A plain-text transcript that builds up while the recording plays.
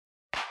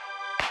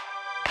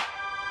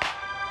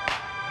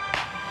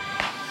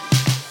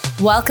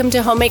Welcome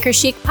to Homemaker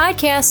Chic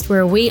Podcast,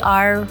 where we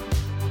are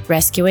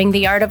rescuing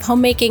the art of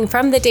homemaking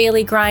from the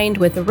daily grind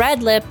with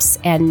red lips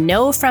and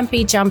no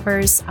frumpy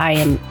jumpers. I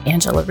am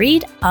Angela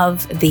Reed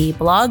of the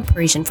blog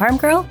Parisian Farm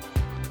Girl,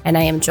 and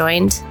I am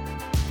joined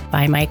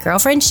by my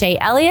girlfriend Shay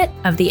Elliott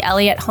of the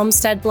Elliott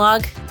Homestead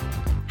blog.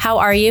 How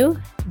are you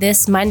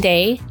this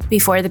Monday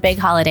before the big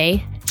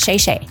holiday?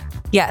 Shay.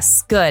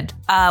 Yes, good.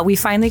 We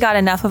finally got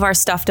enough of our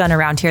stuff done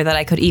around here that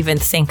I could even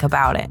think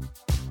about it.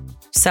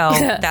 So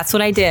that's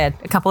what I did.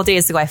 A couple of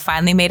days ago, I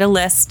finally made a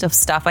list of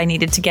stuff I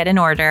needed to get in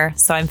order.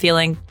 So I'm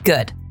feeling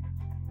good.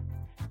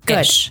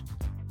 Good-ish.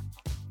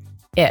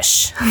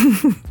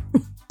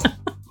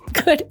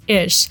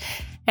 Good-ish.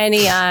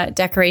 Any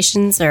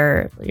decorations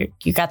or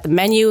you got the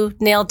menu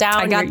nailed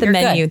down? I got the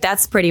menu. Good.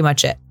 That's pretty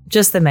much it.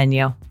 Just the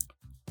menu. Okay.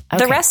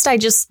 The rest, I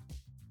just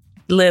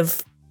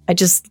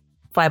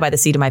fly by the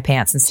seat of my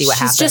pants and see what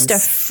happens. She's just a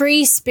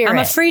free spirit. I'm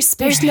a free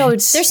spirit.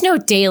 There's no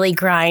daily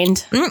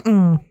grind.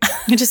 I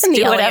just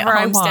do whatever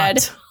I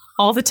want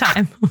all the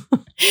time.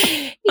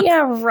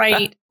 Yeah,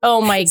 right. Oh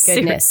my goodness.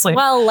 Seriously.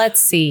 Well, let's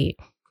see.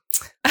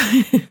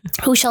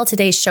 Who shall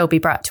today's show be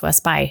brought to us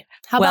by?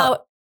 How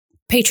about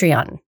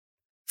Patreon?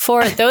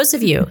 For those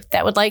of you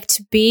that would like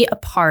to be a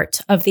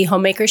part of the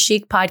Homemaker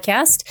Chic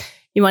podcast,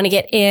 you want to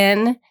get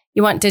in.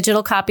 You want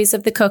digital copies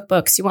of the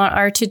cookbooks. You want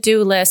our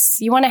to-do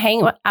lists. You want to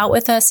hang out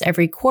with us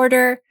every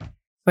quarter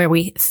where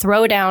we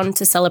throw down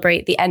to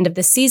celebrate the end of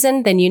the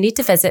season. Then you need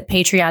to visit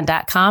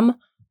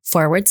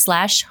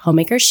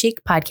patreon.com/Homemaker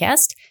Chic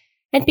podcast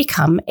and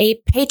become a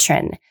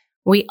patron.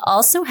 We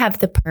also have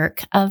the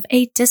perk of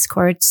a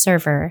Discord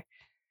server.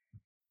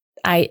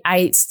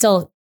 I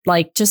still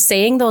like just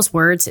saying those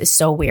words is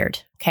so weird.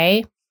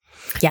 Okay.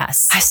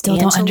 Yes. I still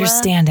don't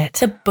understand it.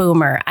 The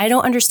boomer. I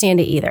don't understand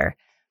it either.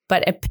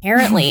 But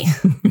apparently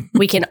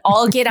we can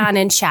all get on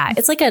and chat.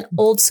 It's like an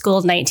old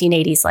school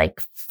 1980s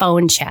like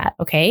phone chat.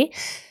 Okay.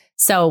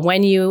 So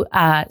when you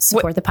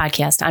support the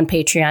podcast on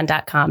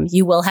patreon.com,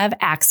 you will have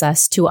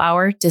access to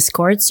our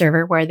Discord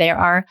server where there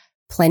are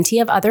plenty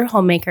of other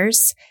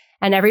homemakers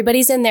and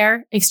everybody's in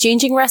there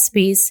exchanging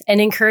recipes and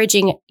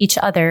encouraging each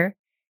other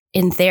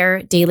in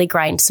their daily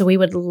grind. So we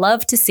would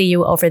love to see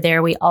you over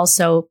there. We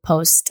also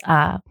post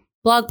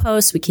blog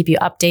posts. We keep you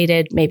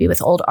updated, maybe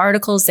with old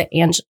articles that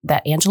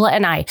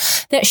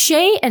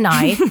Shay and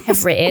I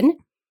have written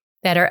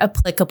that are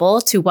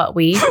applicable to what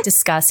we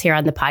discuss here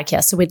on the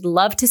podcast. So we'd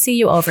love to see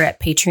you over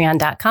at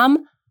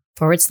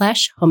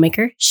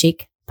patreon.com/Homemaker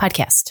Chic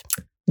podcast.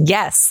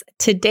 Yes.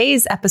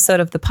 Today's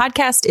episode of the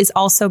podcast is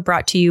also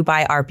brought to you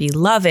by our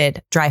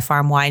beloved Dry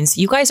Farm Wines.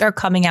 You guys are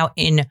coming out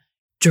in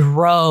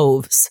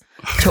droves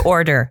to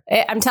order.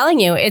 I'm telling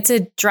you, it's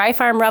a dry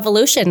farm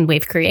revolution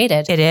we've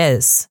created. It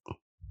is.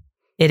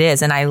 It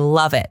is. And I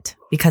love it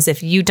because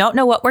if you don't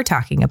know what we're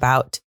talking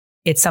about,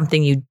 it's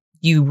something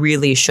you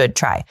really should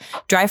try.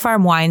 Dry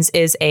Farm Wines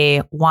is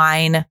a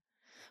wine.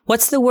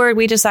 What's the word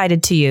we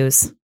decided to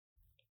use?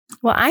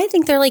 Well, I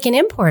think they're like an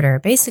importer,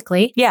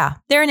 basically. Yeah,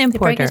 they're an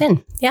importer. They break it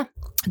in. Yeah.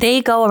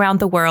 They go around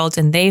the world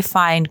and they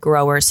find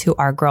growers who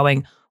are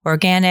growing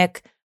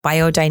organic,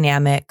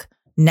 biodynamic,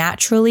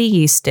 naturally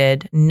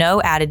yeasted,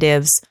 no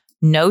additives,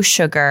 no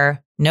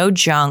sugar, no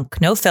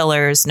junk, no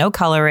fillers, no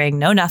coloring,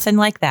 no nothing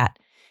like that.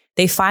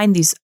 They find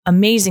these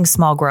amazing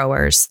small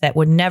growers that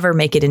would never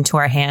make it into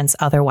our hands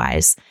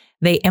otherwise.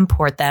 They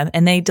import them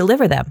and they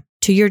deliver them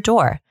to your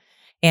door.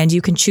 And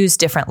you can choose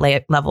different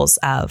levels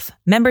of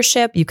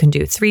membership. You can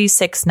do 3,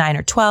 6, 9,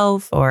 or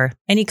 12, or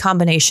any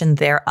combination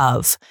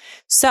thereof.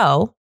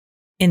 So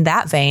in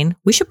that vein,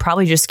 we should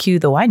probably just cue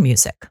the wine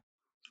music.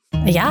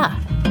 Yeah.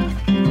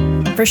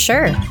 For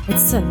sure.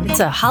 It's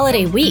a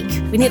holiday week.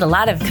 We need a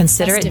lot of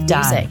Consider it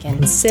done. Music and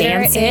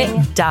Consider dancing.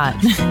 it done.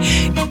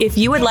 If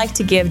you would like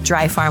to give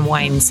Dry Farm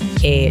Wines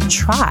a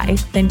try,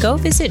 then go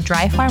visit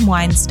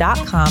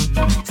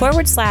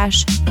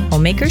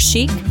dryfarmwines.com/Homemaker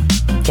Chic.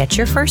 Get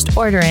your first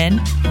order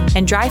in,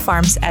 and Dry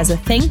Farms, as a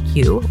thank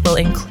you, will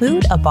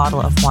include a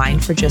bottle of wine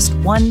for just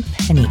 1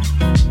 penny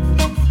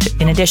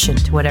in addition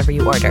to whatever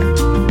you order.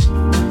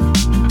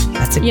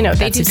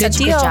 They do such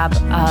a good job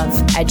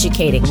of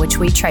educating, which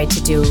we try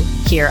to do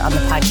here on the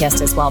podcast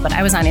as well. But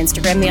I was on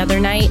Instagram the other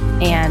night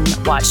and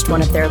watched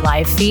one of their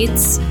live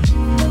feeds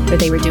where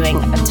they were doing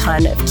a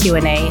ton of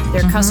Q&A.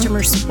 Their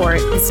customer support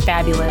is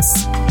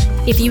fabulous.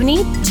 If you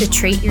need to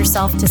treat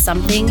yourself to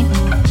something,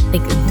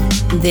 like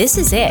this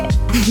is it.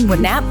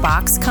 When that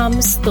box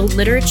comes, the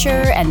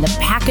literature and the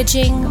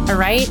packaging, all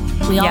right?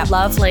 We all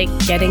love like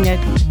getting a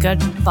good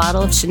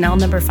bottle of Chanel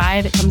No.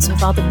 5. It comes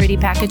with all the pretty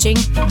packaging.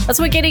 That's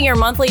what getting your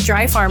monthly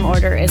Dry Farm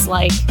order is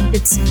like.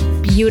 It's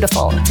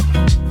beautiful. It's a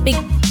big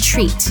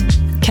treat.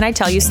 Can I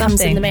tell you something?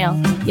 Comes in the mail.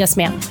 Yes,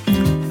 ma'am.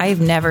 I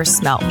have never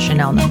smelled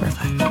Chanel No.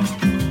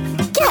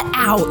 5. Get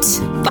out.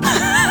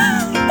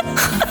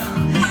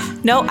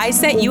 No, I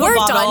sent you a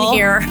bottle done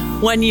here.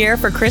 1 year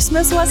for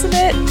Christmas, wasn't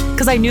it?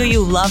 Because I knew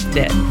you loved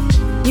it.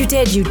 You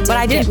did. But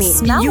I didn't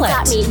smell you it.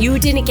 Got me. You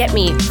didn't get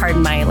me,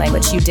 pardon my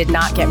language, you did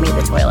not get me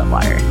the toilet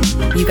water.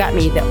 You got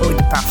me the eau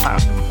de parfum.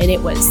 And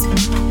it was...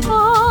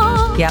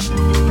 Yep.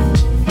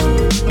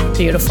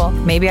 Beautiful.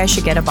 Maybe I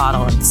should get a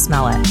bottle and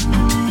smell it.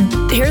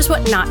 Here's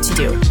what not to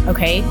do,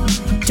 okay?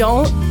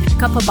 Don't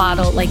pick up a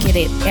bottle like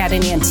at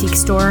an antique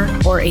store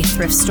or a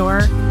thrift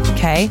store.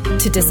 Okay.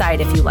 To decide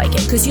if you like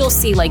it. Because you'll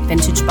see like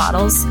vintage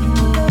bottles.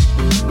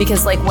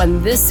 Because like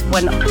when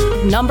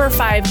number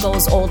 5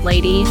 goes old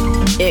lady,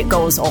 it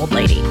goes old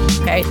lady.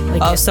 Okay.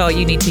 Like so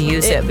you need to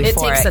use it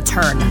before it takes a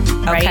turn.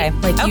 Right?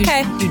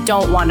 Okay. Like you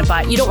don't want to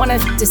buy. You don't want to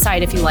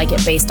decide if you like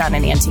it based on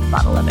an antique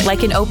bottle of it.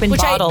 Like an open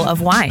bottle of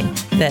wine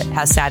that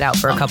has sat out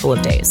for a couple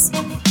of days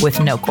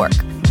with no cork.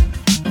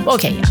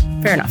 Okay, yeah,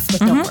 fair enough.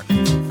 With no cork,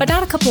 but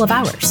not a couple of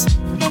hours.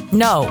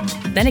 No,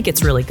 then it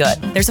gets really good.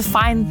 There's a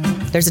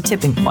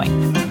tipping point.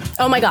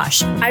 Oh my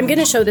gosh. I'm going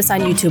to show this on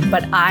YouTube,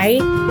 but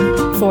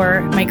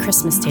for my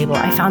Christmas table,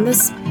 I found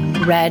this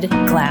red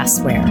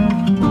glassware,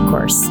 of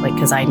course, like,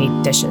 because I need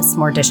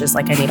more dishes,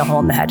 like I need a hole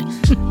in the head.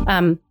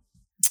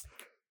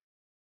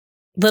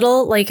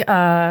 Little, like,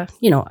 I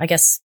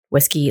guess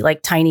whiskey,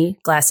 like tiny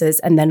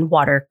glasses, and then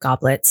water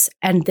goblets.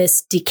 And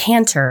this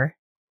decanter,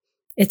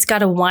 it's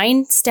got a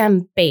wine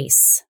stem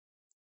base,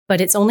 but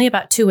it's only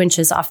about 2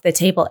 inches off the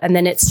table. And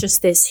then it's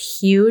just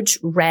this huge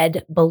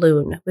red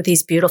balloon with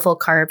these beautiful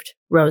carved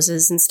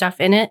roses and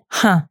stuff in it.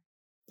 Huh.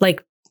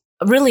 Like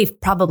really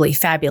probably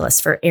fabulous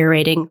for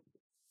aerating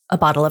a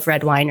bottle of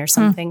red wine or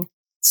something.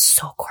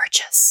 So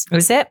gorgeous.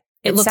 Is it?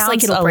 It looks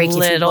like it'll break if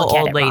you look at it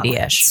wrong. Old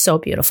lady-ish. So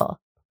beautiful.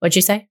 What'd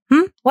you say?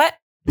 What?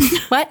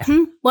 What?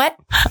 What?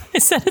 I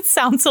said it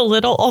sounds a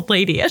little old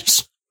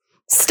lady-ish.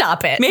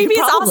 Stop it. Maybe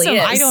it's awesome.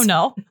 Is. I don't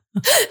know.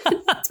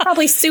 It's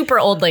probably super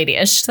old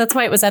lady-ish. That's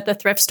why it was at the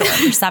thrift store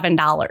for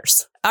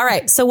 $7. All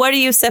right. So what are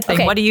you sipping?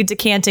 Okay. What are you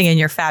decanting in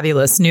your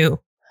fabulous new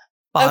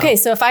bottle? Okay.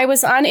 So if I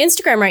was on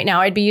Instagram right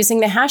now, I'd be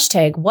using the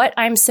hashtag what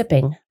I'm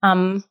sipping.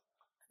 I'm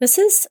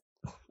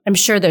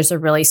sure there's a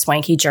really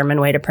swanky German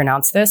way to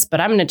pronounce this,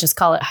 but I'm going to just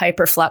call it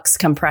Hyperflux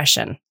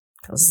Compression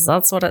because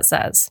that's what it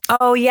says.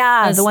 Oh,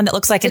 yeah. The one that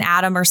looks like an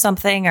atom or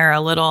something, or a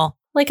little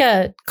like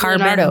a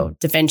Leonardo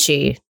da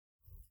Vinci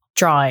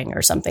drawing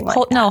or something like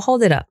that. No,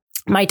 hold it up.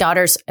 My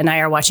daughters and I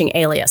are watching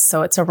Alias,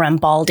 so it's a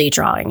Rambaldi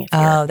drawing.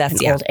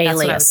 That's an old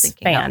Alias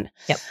fan.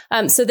 Yep.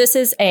 So this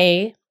is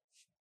an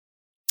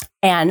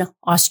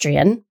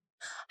Austrian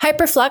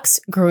Hyperflux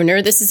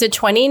Gruner. This is a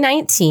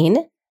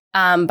 2019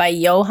 by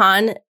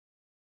Johann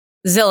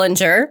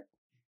Zillinger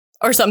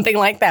or something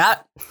like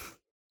that.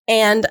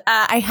 And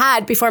I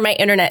had, before my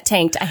internet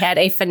tanked, I had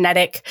a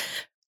phonetic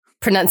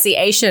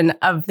pronunciation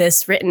of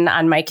this written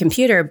on my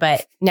computer,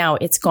 but now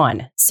it's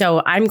gone.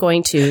 So I'm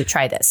going to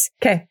try this.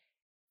 Okay.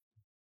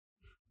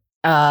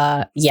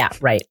 Yeah,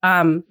 right.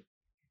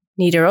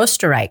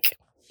 Niederösterreich.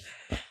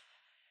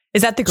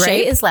 Is that the grape?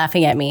 Shay is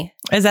laughing at me.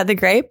 Is that the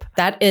grape?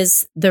 That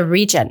is the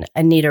region,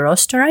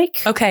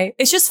 Niederösterreich. Okay.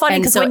 It's just funny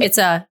because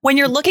when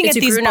you're looking at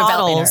these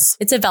bottles,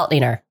 it's a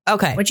Veltliner.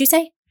 Okay. What'd you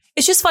say?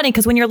 It's just funny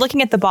because when you're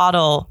looking at the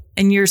bottle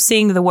and you're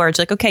seeing the words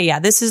like, okay, yeah,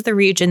 this is the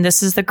region,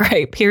 this is the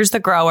grape, here's the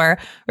grower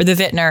or the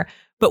vintner.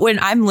 But when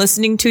I'm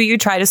listening to you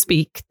try to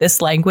speak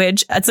this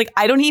language, it's like,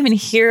 I don't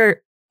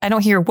hear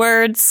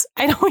words.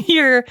 I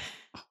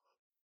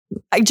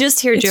just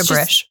hear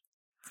gibberish.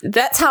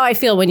 That's how I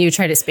feel when you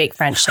try to speak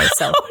French. So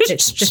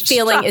the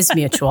feeling is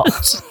mutual.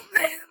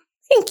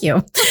 Thank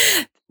you.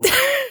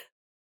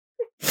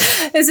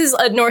 This is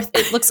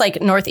it looks like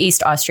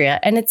northeast Austria,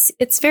 and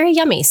it's very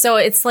yummy. So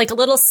it's like a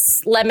little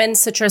lemon,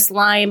 citrus,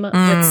 lime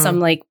with some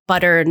like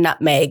butter,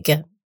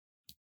 nutmeg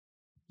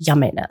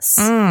yumminess.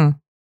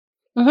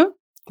 Mm-hmm.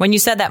 When you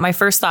said that, my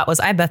first thought was,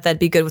 I bet that'd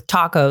be good with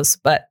tacos,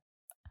 but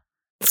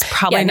it's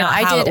probably not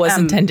how it was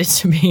intended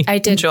to be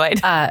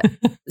enjoyed.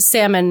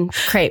 Salmon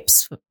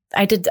crepes.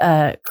 I did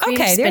cream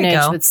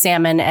spinach with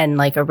salmon and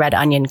like a red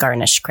onion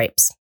garnish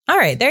crepes. All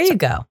right, there you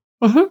go.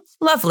 Mm-hmm.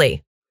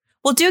 Lovely.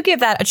 Well, do give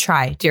that a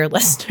try, dear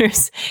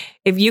listeners.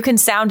 If you can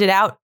sound it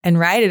out and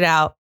write it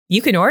out, you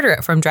can order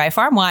it from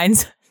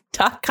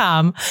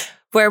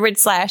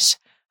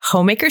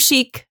dryfarmwines.com/homemaker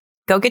chic.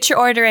 Go get your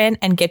order in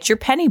and get your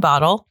penny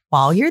bottle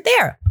while you're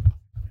there.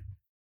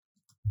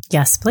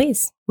 Yes,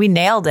 please. We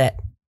nailed it.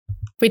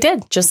 We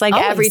did. Just like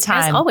every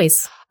time. As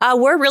always.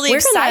 We're really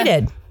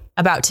excited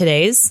about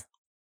today's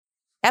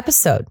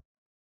episode.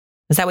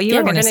 Is that what you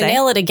were going to say? We're going to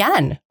nail it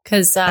again.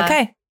 Because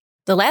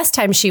the last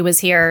time she was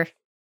here,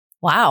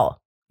 wow.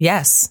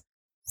 Yes.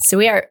 So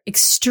we are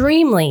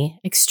extremely,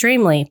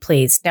 extremely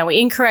pleased. Now, we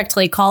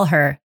incorrectly call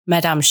her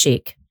Madame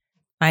Chic.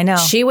 I know.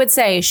 She would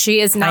say she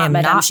is not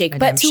Madame Chic,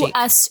 but to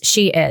us,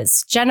 she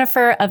is.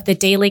 Jennifer of the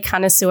Daily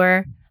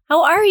Connoisseur.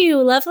 How are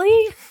you,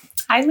 lovely?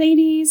 Hi,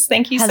 ladies.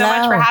 Thank you so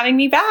much for having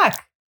me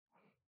back.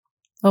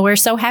 Well, we're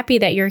so happy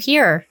that you're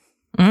here.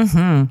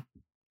 Mm-hmm.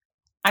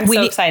 I'm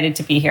so excited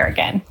to be here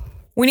again.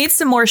 We need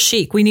some more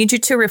chic. We need you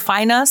to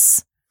refine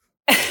us,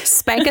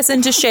 spank us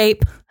into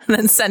shape, and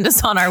then send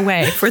us on our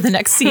way for the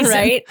next season.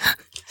 Right?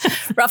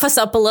 Rough us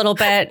up a little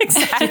bit.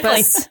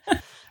 Exactly.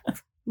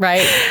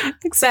 Right.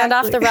 Sand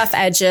off the rough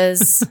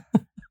edges.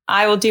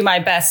 I will do my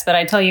best, but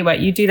I tell you what,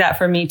 you do that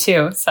for me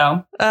too.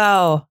 So,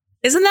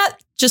 isn't that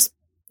just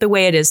the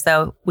way it is,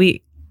 though?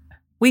 We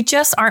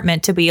just aren't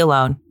meant to be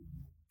alone.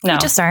 No. We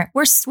just aren't.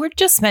 We're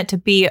just meant to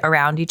be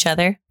around each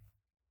other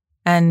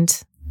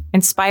and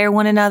inspire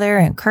one another,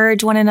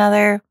 encourage one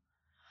another.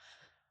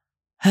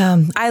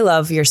 I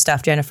love your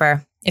stuff,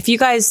 Jennifer. If you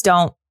guys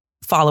don't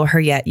follow her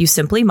yet, you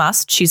simply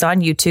must. She's on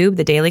YouTube,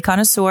 The Daily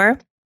Connoisseur.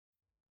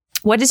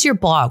 What is your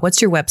blog?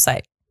 What's your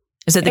website?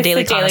 Is it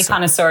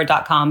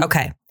thedailyconnoisseur.com?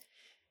 Okay.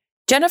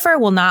 Jennifer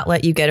will not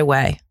let you get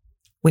away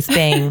with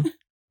being,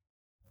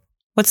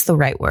 what's the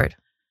right word?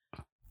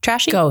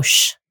 Trashy?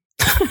 Gauche.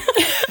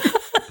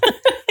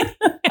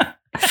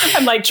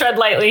 I'm like, tread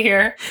lightly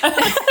here.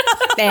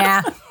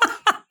 Yeah.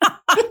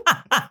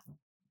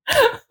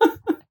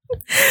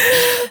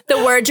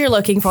 The word you're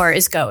looking for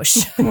is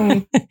gauche.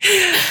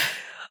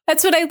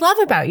 That's what I love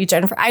about you,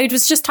 Jennifer. I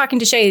was just talking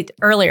to Shay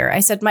earlier. I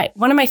said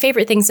one of my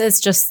favorite things is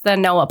just the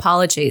no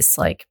apologies.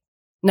 Like,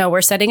 no,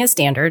 we're setting a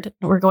standard.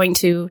 We're going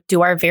to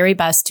do our very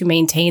best to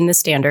maintain the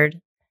standard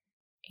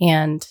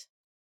and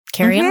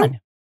carry on.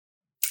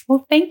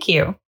 Well, thank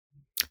you.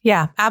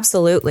 Yeah,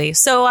 absolutely.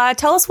 So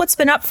tell us what's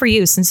been up for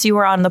you since you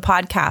were on the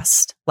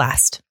podcast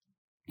last.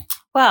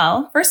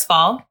 Well, first of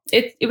all,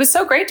 it was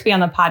so great to be on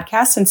the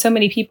podcast, and so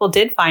many people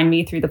did find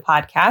me through the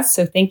podcast.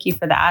 So thank you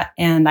for that.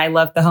 And I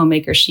love the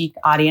Homemaker Chic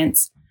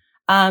audience.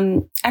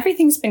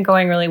 Everything's been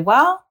going really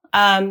well.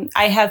 I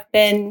have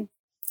been,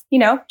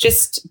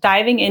 just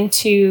diving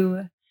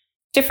into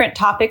different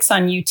topics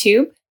on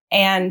YouTube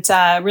and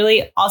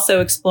really also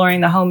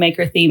exploring the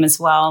homemaker theme as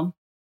well,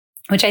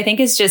 which I think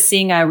is just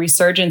seeing a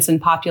resurgence in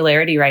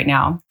popularity right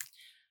now,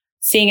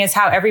 seeing as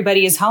how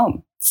everybody is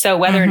home. So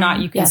whether or not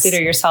you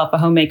consider yourself a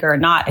homemaker or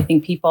not, I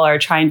think people are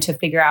trying to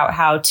figure out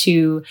how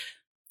to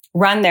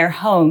run their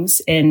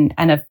homes in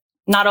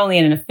not only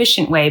in an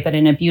efficient way, but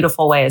in a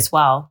beautiful way as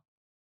well.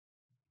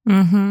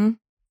 Mm-hmm.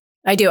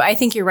 I do. I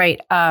think you're right.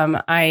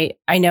 I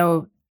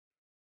know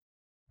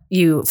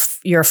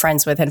you're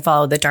friends with and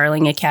follow the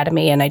Darling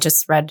Academy, and I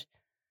just read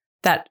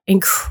that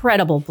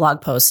incredible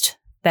blog post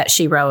that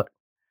she wrote.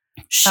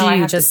 I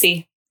have to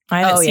see.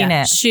 I haven't seen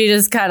it. She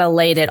just kind of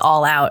laid it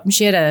all out.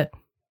 She had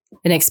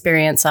an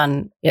experience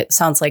on, it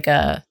sounds like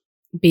a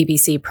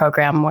BBC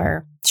program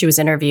where she was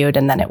interviewed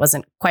and then it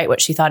wasn't quite what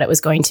she thought it was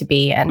going to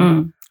be.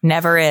 And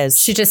never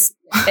is.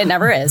 It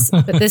never is.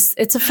 But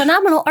it's a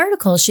phenomenal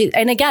article.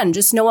 And again,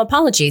 just no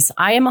apologies.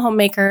 I am a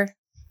homemaker.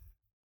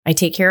 I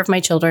take care of my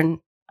children.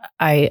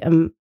 I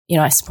am,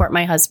 I support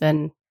my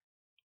husband.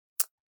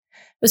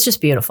 It's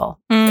just beautiful.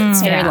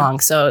 It's very long.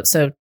 So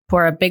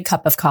pour a big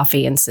cup of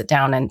coffee and sit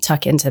down and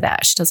tuck into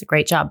that. She does a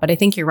great job. But I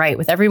think you're right.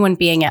 With everyone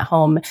being at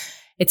home,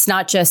 it's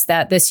not just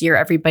that this year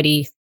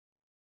everybody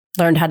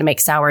learned how to make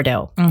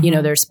sourdough.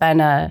 Mm-hmm. There's been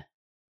a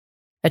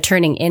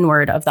turning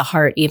inward of the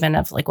heart, even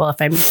of like, well,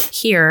 if I'm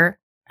here,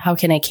 how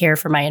can I care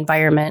for my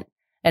environment?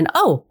 And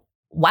oh,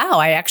 wow,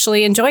 I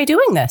actually enjoy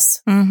doing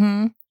this.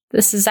 Mm-hmm.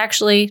 This is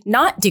actually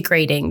not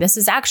degrading. This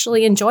is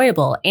actually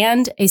enjoyable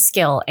and a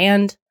skill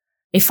and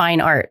a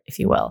fine art, if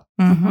you will.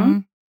 Mm-hmm.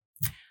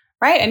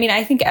 Right. I mean,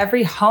 I think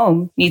every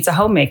home needs a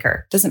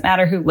homemaker. Doesn't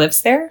matter who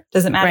lives there.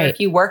 Doesn't matter if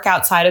you work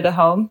outside of the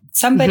home.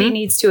 Somebody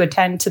needs to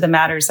attend to the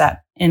matters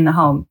that in the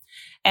home.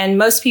 And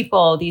most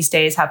people these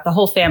days have the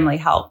whole family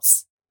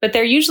helps, but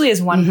there usually is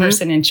one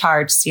person in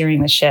charge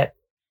steering the ship.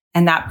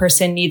 And that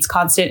person needs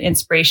constant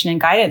inspiration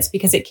and guidance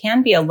because it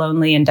can be a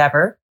lonely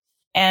endeavor.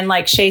 And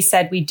like Shay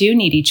said, we do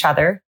need each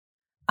other.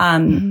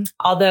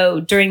 Although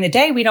during the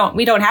day, we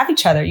don't have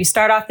each other. You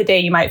start off the day,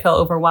 you might feel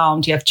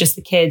overwhelmed. You have just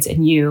the kids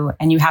and you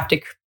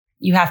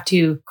have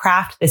to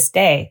craft this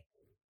day.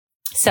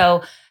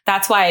 So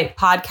that's why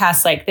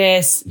podcasts like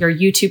this, your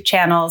YouTube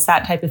channels,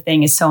 that type of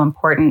thing is so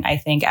important, I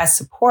think, as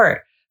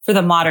support for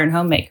the modern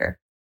homemaker.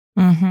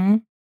 Mm-hmm.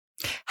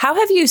 How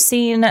have you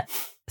seen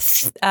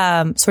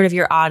sort of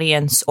your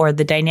audience or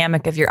the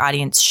dynamic of your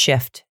audience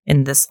shift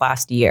in this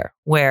last year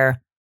where,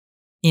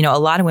 a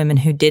lot of women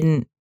who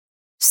didn't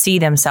see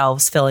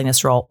themselves filling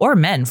this role, or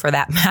men for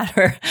that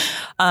matter,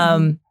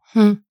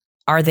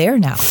 are there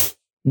now?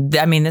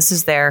 I mean, this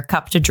is their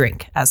cup to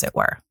drink, as it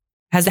were.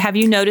 Have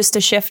you noticed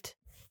a shift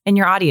in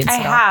your audience? I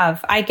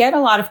have. I get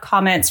a lot of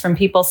comments from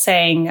people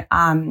saying,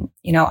 I'm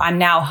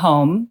now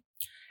home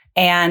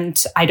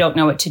and I don't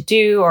know what to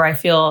do, or I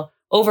feel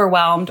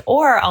overwhelmed,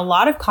 or a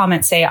lot of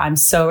comments say, I'm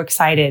so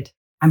excited.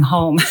 I'm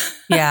home.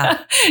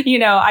 Yeah.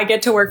 I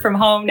get to work from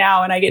home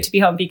now and I get to be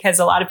home because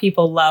a lot of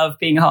people love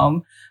being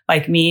home.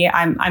 Like me,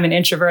 I'm an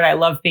introvert. I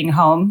love being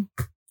home.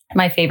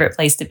 My favorite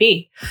place to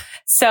be.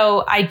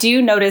 So I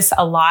do notice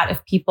a lot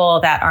of people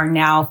that are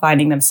now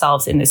finding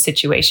themselves in this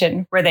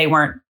situation where they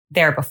weren't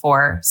there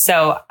before.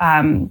 So,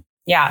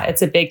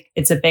 it's a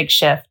big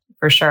shift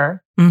for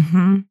sure.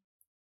 Mm-hmm.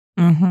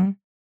 Mm-hmm.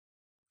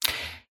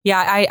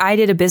 Yeah. I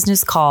did a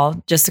business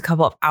call just a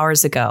couple of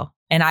hours ago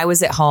and I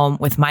was at home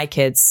with my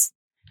kids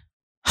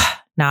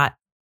not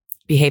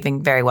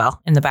behaving very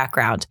well in the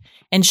background.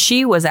 And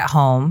she was at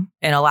home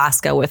in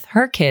Alaska with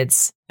her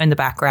kids in the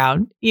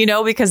background,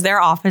 because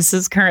their office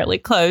is currently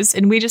closed.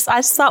 And I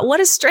just thought, what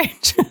a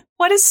strange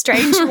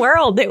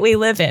world that we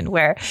live in,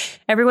 where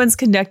everyone's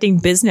conducting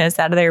business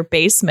out of their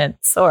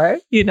basements or,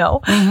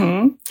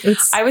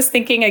 I was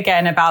thinking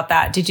again about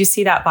that. Did you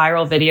see that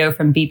viral video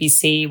from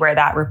BBC where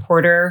that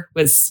reporter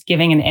was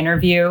giving an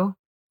interview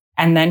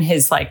and then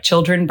his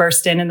children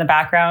burst in the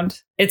background?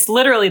 It's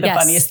literally the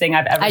funniest thing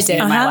I've ever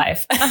seen in my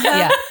life.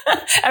 Yeah.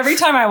 Every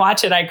time I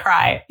watch it, I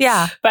cry.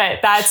 Yeah. But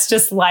that's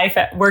just life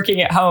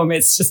working at home.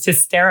 It's just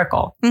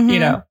hysterical,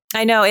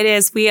 I know it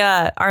is. We,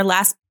 our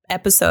last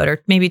episode,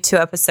 or maybe 2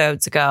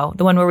 episodes ago,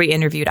 the one where we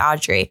interviewed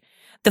Audrey,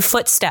 the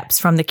footsteps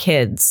from the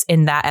kids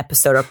in that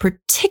episode are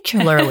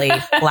particularly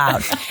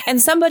loud.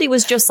 And somebody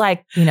was just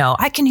like,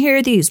 I can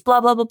hear these,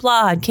 blah, blah, blah,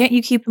 blah. And can't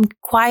you keep them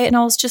quiet? And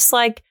I was just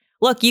like,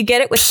 look, you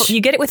get it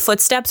with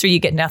footsteps or you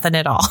get nothing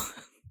at all.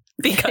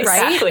 Because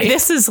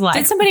this is life.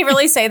 Did somebody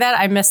really say that?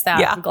 I missed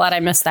that. Yeah. I'm glad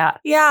I missed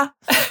that. Yeah.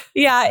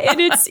 Yeah.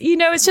 And it's,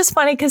 it's just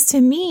funny because to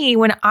me,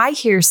 when I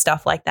hear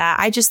stuff like that,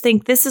 I just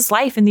think this is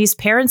life and these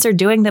parents are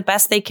doing the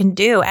best they can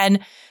do. And,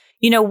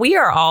 we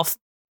are all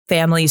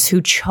families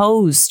who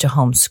chose to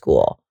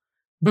homeschool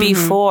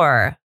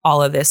before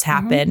all of this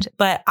happened.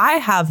 But I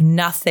have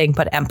nothing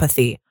but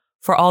empathy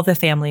for all the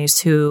families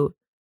who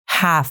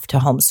have to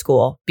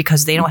homeschool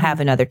because they don't have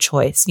another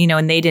choice,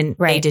 and they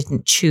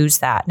didn't choose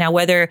that. Now,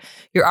 whether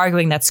you're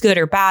arguing that's good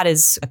or bad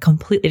is a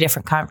completely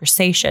different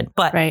conversation,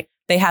 but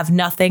they have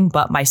nothing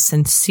but my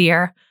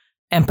sincere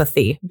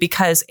empathy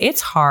because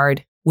it's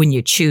hard when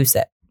you choose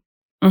it.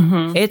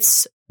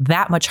 It's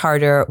that much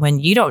harder when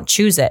you don't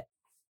choose it.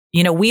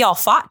 We all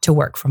fought to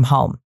work from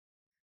home.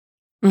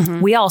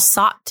 We all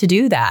sought to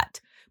do that,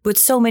 but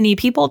so many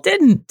people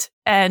didn't.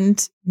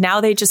 And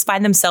now they just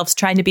find themselves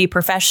trying to be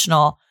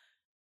professional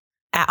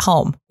at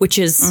home, which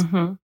is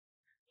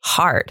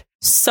hard,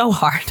 so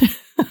hard.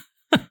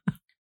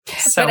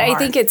 I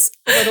think it's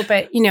a little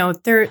bit,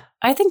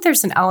 I think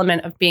there's an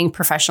element of being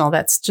professional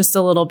that's just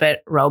a little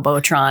bit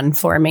Robotron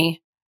for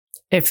me,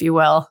 if you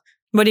will.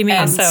 What do you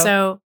mean?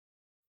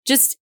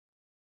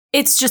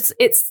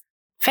 It's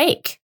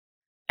fake.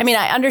 I mean,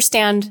 I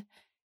understand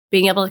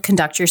being able to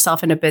conduct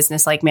yourself in a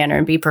business-like manner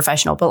and be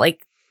professional, but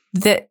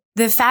the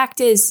fact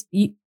is,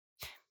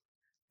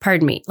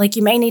 pardon me,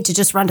 you may need to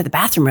just run to the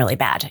bathroom really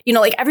bad.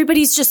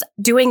 Everybody's just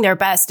doing their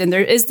best. And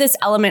there is this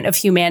element of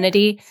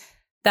humanity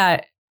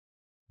that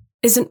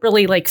isn't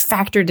really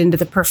factored into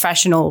the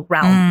professional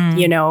realm.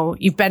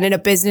 You've been in a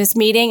business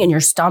meeting and your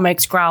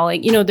stomach's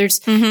growling,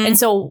 there's, and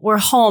so we're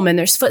home and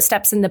there's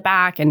footsteps in the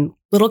back and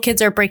little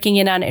kids are breaking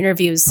in on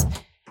interviews.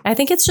 I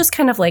think it's just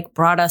kind of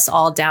brought us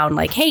all down.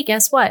 Hey,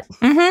 guess what?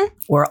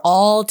 We're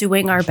all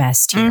doing our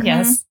best here.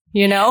 Yes.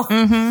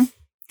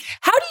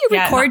 How do you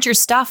record your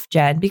stuff,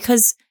 Jen?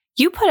 Because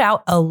you put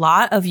out a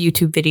lot of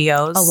YouTube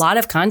videos. A lot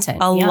of content.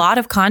 A lot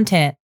of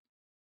content.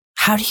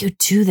 How do you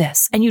do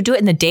this? And you do it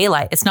in the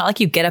daylight. It's not like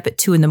you get up at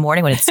 2 a.m.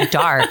 when it's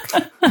dark.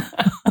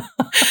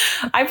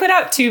 I put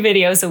out 2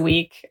 videos a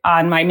week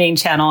on my main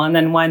channel and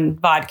then 1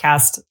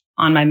 vodcast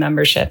on my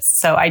memberships.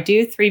 So I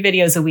do 3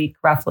 videos a week,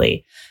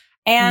 roughly.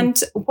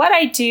 And what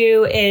I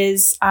do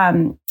is,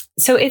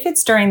 so if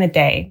it's during the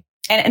day,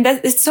 and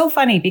it's so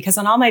funny because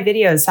on all my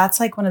videos, that's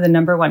one of the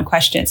number 1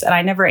 questions. And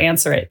I never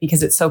answer it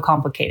because it's so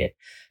complicated.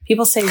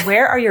 People say,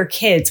 where are your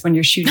kids when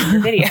you're shooting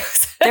your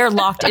videos? They're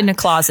locked in a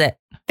closet.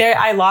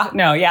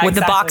 With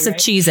a box of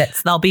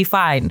Cheez-Its. They'll be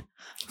fine.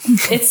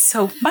 It's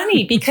so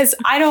funny because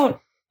I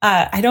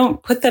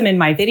don't put them in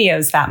my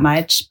videos that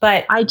much,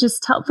 but I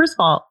just tell, first of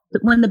all,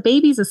 when the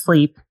baby's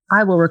asleep,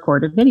 I will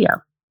record a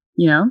video,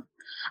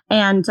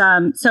 And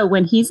so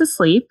when he's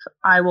asleep,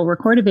 I will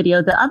record a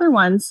video. The other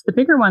ones, the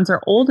bigger ones,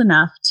 are old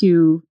enough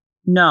to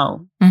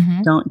know.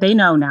 Don't they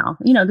know now?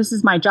 This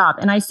is my job.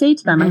 And I say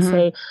to them, I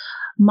say,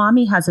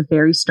 Mommy has a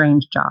very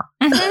strange job.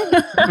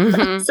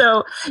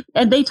 So,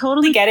 and they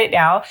totally get it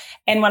now.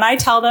 And when I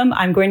tell them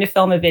I'm going to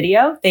film a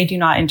video, they do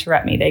not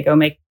interrupt me.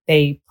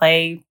 They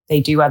play,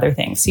 they do other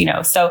things,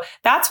 So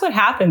that's what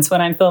happens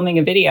when I'm filming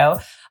a video.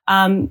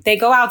 They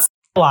go out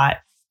a lot.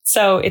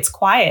 So it's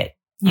quiet.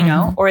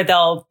 Or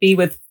they'll be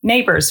with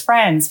neighbors,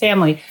 friends,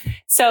 family.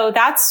 So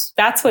that's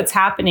what's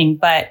happening.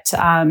 But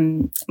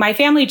my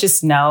family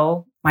just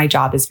know my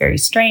job is very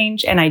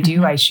strange. And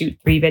I shoot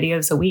 3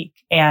 videos a week.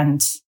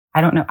 And I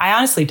don't know. I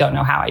honestly don't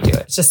know how I do it.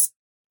 It's just,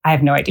 I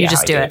have no idea. You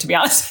just how do I do it. it, to be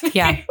honest with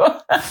you.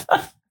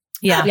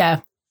 Yeah.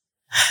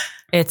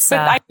 It's,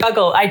 I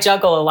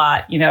juggle a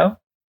lot,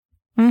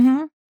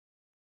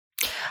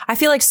 I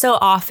feel so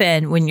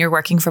often when you're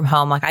working from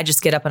home, I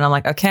just get up and I'm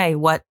like, okay,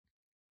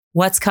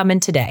 what's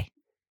coming today?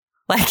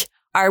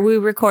 Are we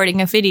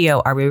recording a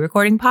video? Are we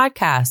recording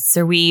podcasts?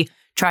 Are we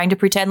trying to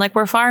pretend like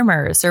we're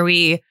farmers? Are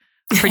we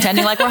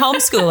pretending like we're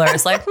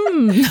homeschoolers?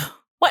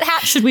 What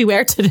hat should we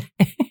wear today?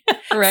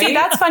 Right? See,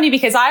 that's funny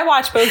because I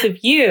watch both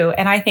of you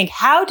and I think,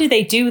 how do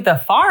they do the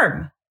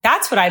farm?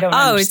 That's what I don't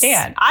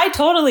understand. I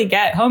totally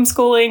get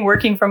homeschooling,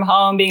 working from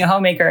home, being a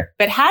homemaker.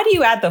 But how do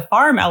you add the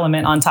farm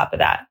element on top of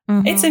that?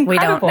 It's incredible. We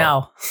don't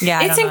know.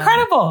 Yeah, it's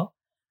incredible.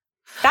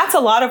 That's a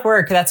lot of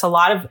work. That's a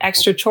lot of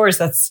extra chores.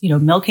 That's,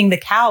 milking the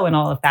cow and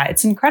all of that.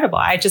 It's incredible.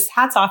 I just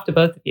hats off to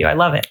both of you. I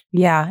love it.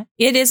 Yeah,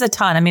 it is a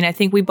ton. I mean, I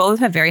think we both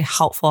have very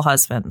helpful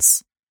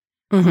husbands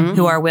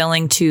who are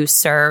willing to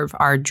serve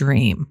our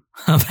dream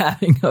of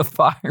having a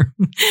farm.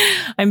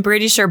 I'm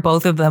pretty sure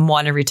both of them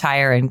want to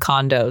retire in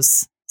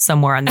condos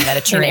somewhere on the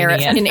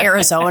Mediterranean. in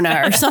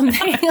Arizona or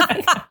something.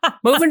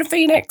 Moving to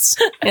Phoenix.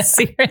 Yeah,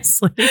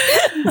 seriously.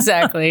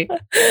 Exactly.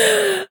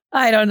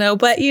 I don't know.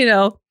 But,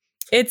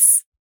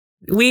 it's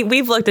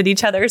we've looked at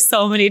each other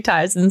so many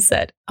times and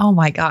said, oh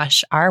my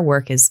gosh, our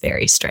work is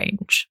very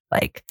strange.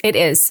 Like, it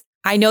is.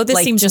 I know this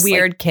seems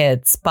weird,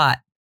 kids, but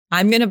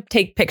I'm going to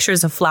take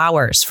pictures of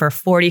flowers for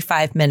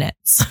 45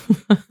 minutes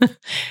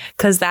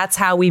because that's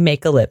how we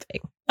make a living.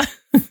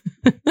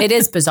 It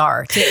is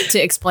bizarre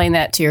to explain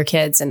that to your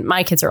kids. And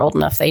my kids are old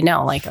enough. They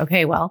know, like,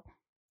 okay, well,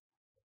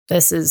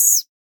 this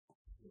is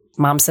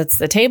mom sets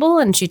the table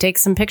and she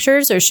takes some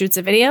pictures or shoots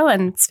a video.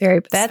 And it's very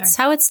bizarre. That's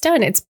how it's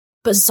done. It's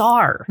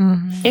bizarre.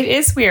 Mm-hmm. It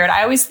is weird.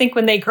 I always think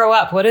when they grow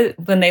up,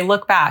 when they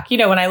look back,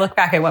 when I look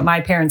back at what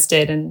my parents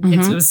did and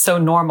it was so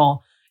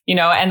normal.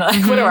 And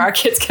like, what are our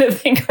kids going to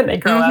think when they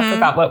grow up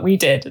about what we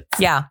did?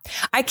 Yeah.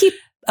 I keep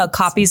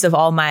copies of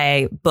all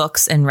my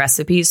books and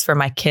recipes for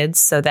my kids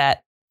so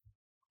that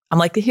I'm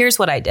like, here's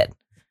what I did.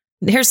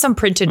 Here's some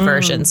printed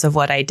versions of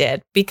what I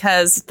did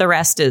because the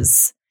rest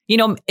is,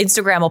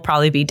 Instagram will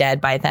probably be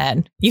dead by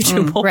then.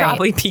 YouTube will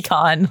probably be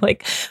gone.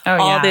 Like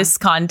this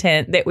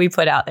content that we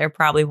put out there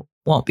probably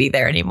won't be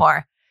there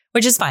anymore,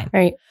 which is fine.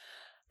 Right.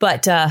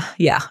 But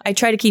I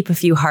try to keep a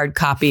few hard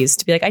copies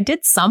to be like, I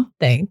did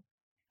something.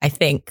 I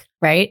think.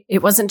 Right?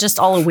 It wasn't just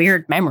all a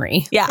weird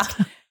memory. Yeah.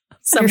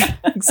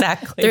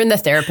 Exactly. They're in the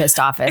therapist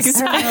office.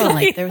 Exactly. I don't know,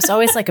 like there was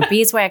always like a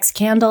beeswax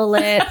candle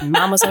lit and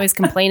mom was always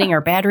complaining her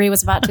battery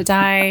was about to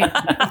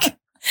die.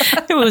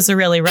 It was a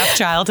really rough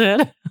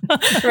childhood.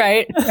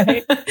 Right.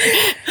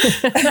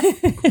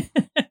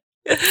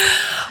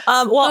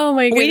 Well,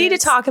 we need to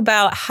talk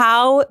about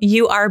how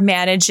you are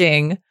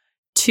managing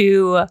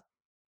to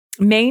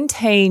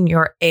maintain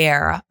your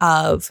air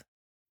of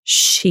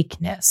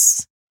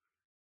chicness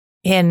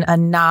in a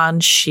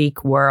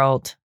non-chic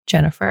world,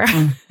 Jennifer.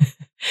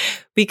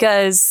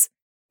 Because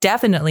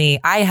definitely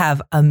I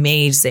have an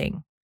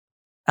amazing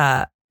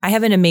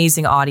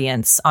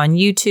audience on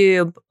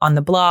YouTube, on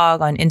the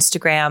blog, on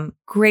Instagram,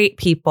 great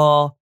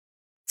people.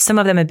 Some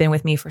of them have been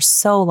with me for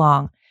so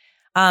long.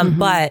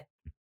 But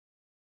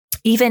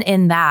even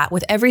in that,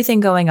 with everything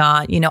going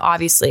on,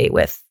 obviously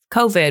with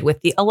COVID, with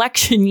the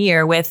election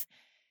year, with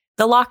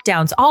the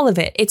lockdowns, all of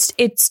it,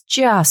 it's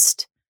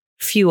just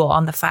fuel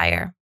on the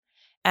fire.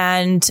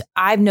 And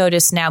I've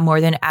noticed now more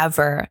than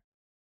ever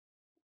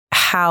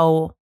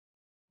how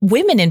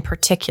women in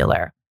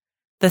particular,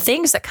 the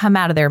things that come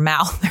out of their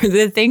mouth, or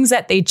the things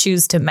that they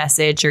choose to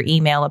message or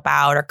email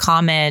about or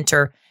comment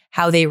or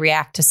how they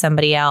react to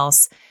somebody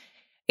else,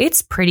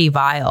 it's pretty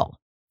vile.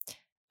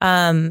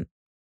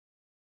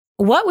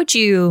 What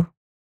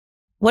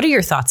are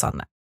your thoughts on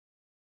that?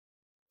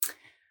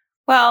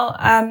 Well,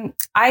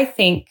 I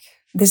think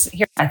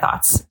here are my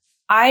thoughts.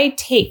 I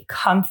take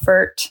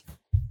comfort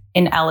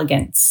in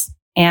elegance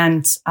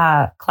and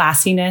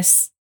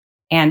classiness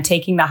and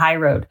taking the high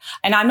road.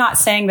 And I'm not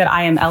saying that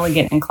I am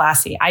elegant and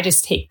classy. I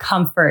just take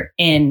comfort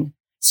in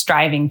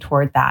striving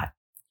toward that.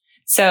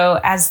 So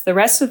as the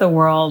rest of the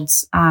world,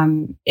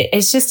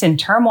 it's just in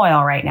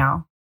turmoil right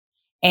now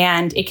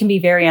and it can be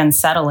very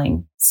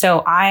unsettling.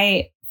 So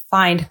I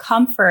find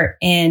comfort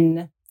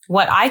in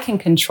what I can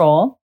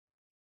control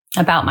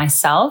about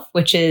myself,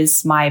 which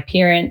is my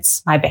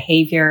appearance, my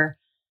behavior,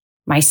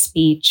 my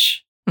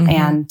speech,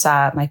 and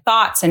my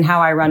thoughts and how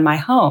I run my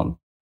home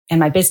and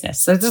my business.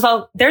 So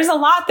there's a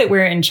lot that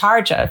we're in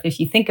charge of, if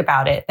you think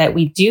about it, that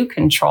we do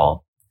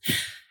control.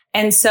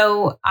 And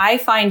so I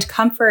find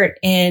comfort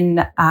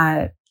in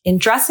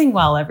dressing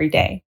well every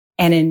day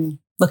and in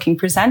looking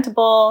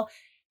presentable,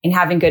 in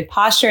having good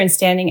posture and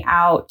standing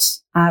out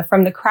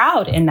from the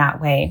crowd in that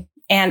way.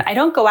 And I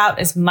don't go out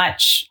as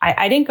much.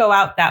 I didn't go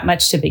out that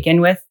much to begin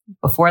with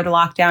before the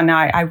lockdown. Now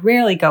I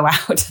rarely go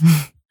out.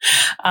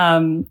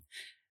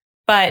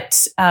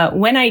 But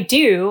when I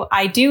do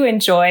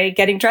enjoy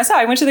getting dressed up.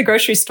 I went to the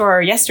grocery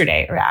store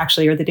yesterday, or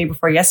the day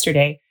before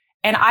yesterday.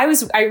 And I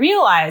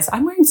realized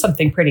I'm wearing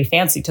something pretty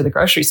fancy to the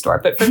grocery store.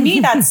 But for me,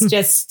 that's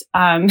just,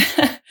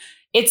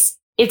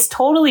 it's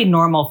totally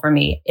normal for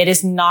me. It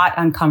is not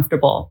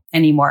uncomfortable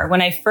anymore.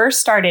 When I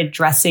first started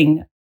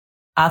dressing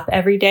up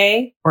every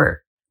day,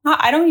 or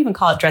not, I don't even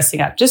call it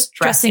dressing up, just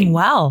dressing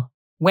well,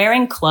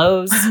 wearing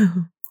clothes,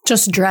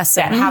 just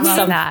dressing that have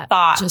some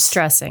thought, just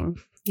dressing.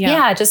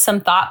 Yeah, just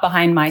some thought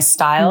behind my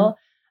style.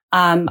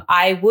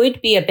 I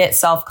would be a bit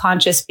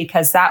self-conscious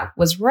because that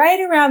was right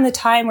around the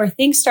time where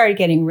things started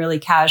getting really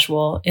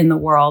casual in the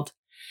world.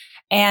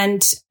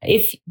 And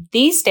if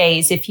these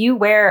days, if you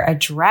wear a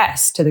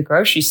dress to the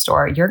grocery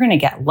store, you're going to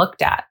get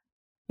looked at,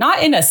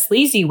 not in a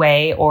sleazy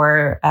way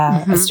or,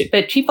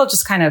 but people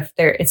just kind of,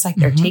 it's like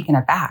they're taken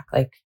aback.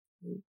 Like,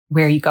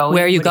 where are you going?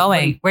 Where are you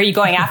going? Where are you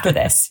going after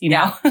this? You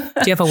know? Do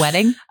you have a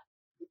wedding?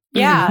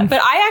 Yeah.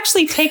 But I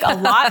actually take a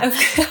lot of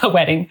a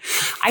wedding.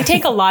 I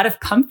take a lot of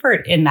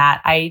comfort in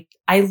that. I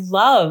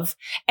love,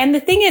 and the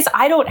thing is,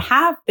 I don't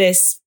have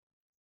this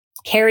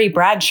Carrie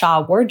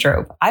Bradshaw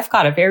wardrobe. I've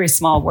got a very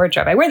small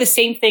wardrobe. I wear the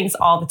same things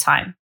all the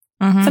time.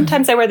 Mm-hmm.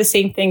 Sometimes I wear the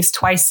same things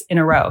twice in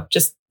a row,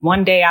 just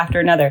one day after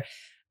another.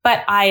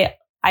 But I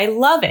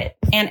love it.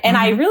 And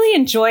I really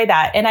enjoy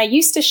that. And I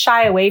used to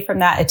shy away from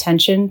that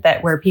attention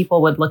that where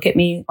people would look at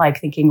me like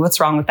thinking, what's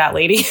wrong with that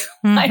lady?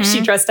 Like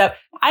she dressed up.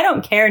 I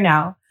don't care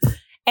now.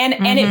 And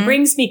it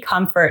brings me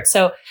comfort.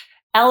 So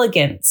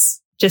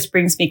elegance just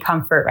brings me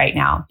comfort right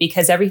now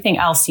because everything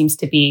else seems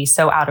to be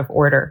so out of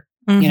order,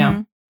 you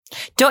know?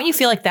 Don't you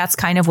feel like that's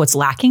kind of what's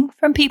lacking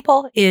from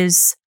people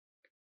is,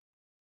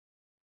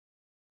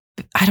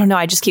 I don't know.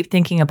 I just keep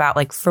thinking about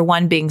like, for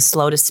one, being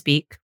slow to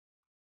speak,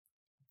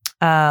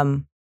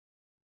 and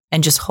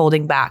just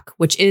holding back,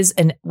 which is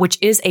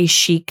a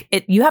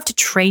chic, you have to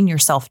train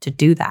yourself to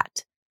do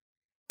that,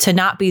 to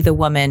not be the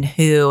woman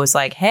who is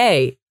like,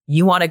 hey,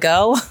 you want to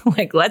go?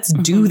 Like, let's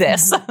do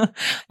this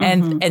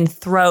and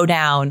throw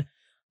down.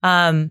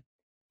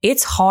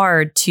 It's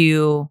hard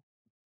to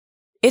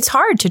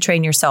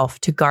train yourself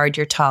to guard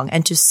your tongue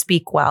and to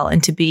speak well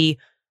and to be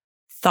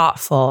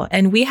thoughtful.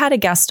 And we had a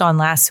guest on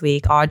last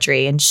week,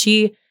 Audrey, and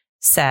she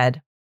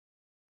said,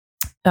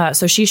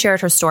 so she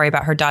shared her story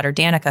about her daughter,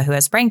 Danica, who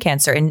has brain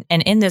cancer. And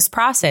in this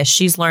process,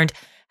 she's learned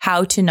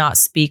how to not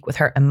speak with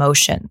her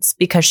emotions,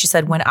 because she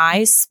said, when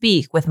I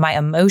speak with my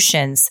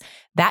emotions,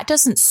 that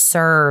doesn't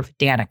serve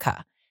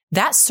Danica.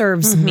 That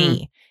serves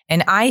me.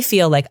 And I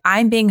feel like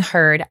I'm being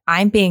heard,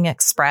 I'm being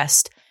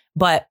expressed,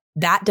 but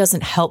that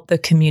doesn't help the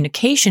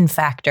communication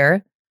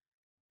factor,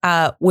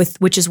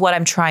 which is what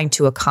I'm trying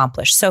to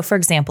accomplish. So for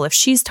example, if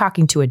she's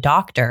talking to a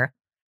doctor,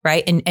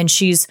 right, and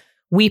she's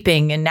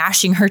weeping and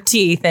gnashing her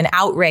teeth and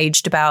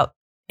outraged about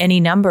any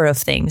number of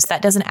things,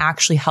 that doesn't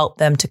actually help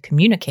them to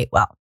communicate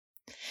well.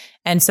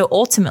 And so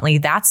ultimately,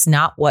 that's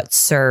not what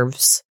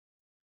serves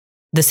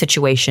the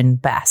situation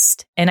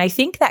best. And I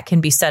think that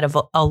can be said of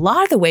a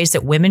lot of the ways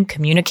that women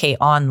communicate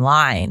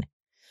online.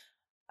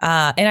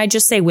 And I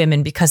just say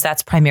women because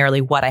that's primarily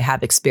what I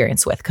have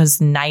experience with, because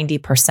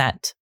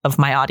 90% of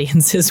my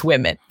audience is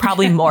women,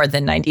 probably more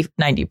than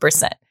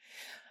 90%.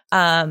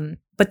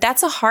 But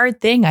that's a hard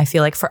thing, I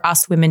feel like, for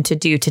us women to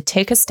do, to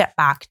take a step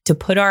back, to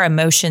put our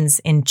emotions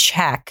in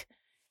check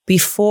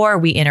before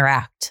we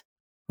interact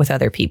with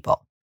other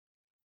people.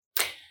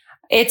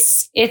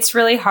 It's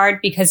really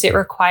hard because it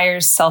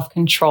requires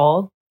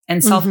self-control,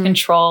 and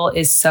self-control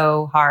is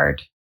so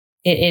hard.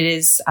 It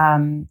is,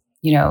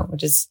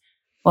 which is,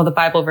 well, the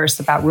Bible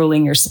verse about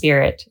ruling your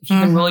spirit. If you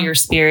can rule your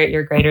spirit,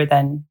 you're greater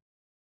than,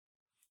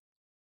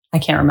 I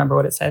can't remember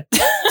what it said.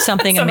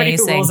 Something Somebody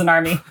amazing. Who rules an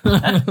army,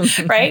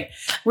 right?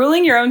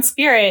 Ruling your own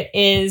spirit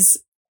is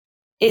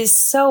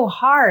so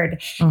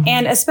hard.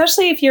 And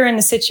especially if you're in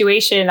the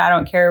situation, I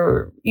don't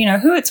care,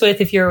 who it's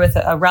with, if you're with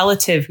a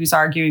relative who's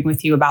arguing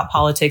with you about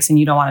politics and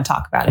you don't want to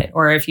talk about it,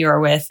 or if you're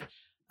with,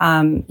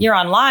 you're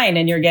online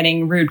and you're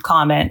getting rude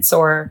comments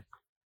or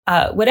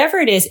whatever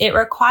it is, it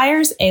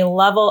requires a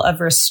level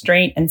of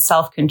restraint and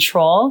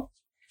self-control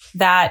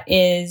that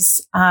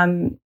is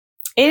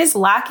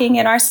lacking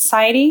in our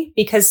society,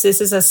 because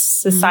this is a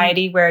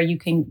society where you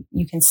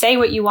can say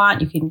what you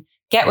want, you can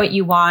get what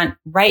you want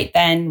right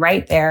then,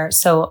 right there.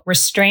 So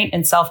restraint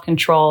and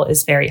self-control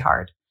is very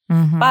hard.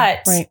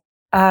 But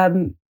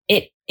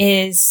it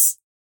is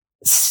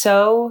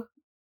so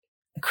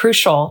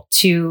crucial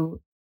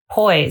to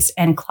poise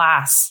and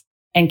class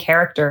and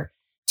character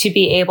to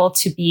be able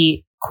to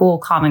be cool,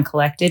 calm, and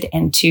collected,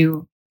 and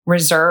to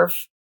reserve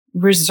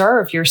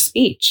your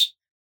speech.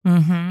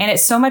 And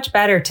it's so much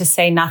better to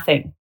say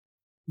nothing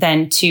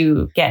than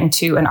to get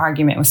into an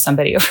argument with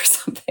somebody over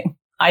something,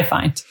 I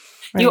find.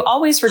 Right. You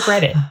always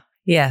regret it.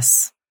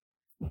 Yes.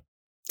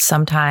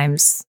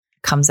 Sometimes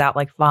it comes out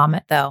like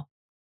vomit, though.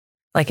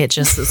 Like it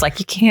just is like,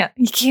 you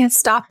can't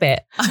stop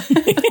it.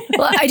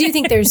 Well, I do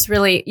think there's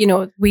really,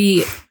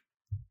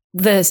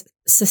 the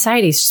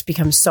society's just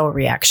become so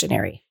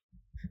reactionary.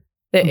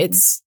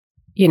 It's,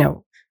 we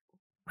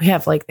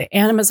have like the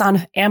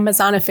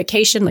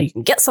Amazonification, like you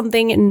can get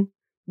something and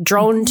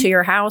drone to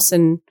your house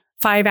in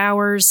 5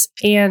 hours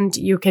and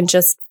you can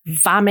just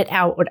vomit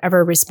out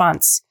whatever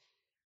response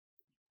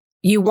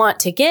you want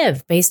to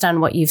give based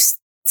on what you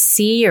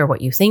see or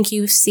what you think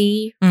you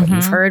see, what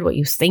you've heard, what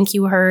you think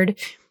you heard.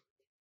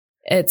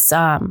 It's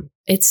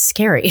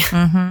scary.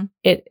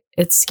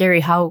 It's scary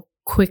how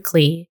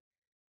quickly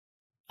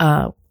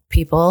how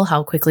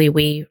quickly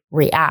we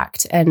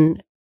react.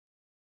 And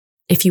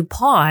if you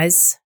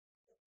pause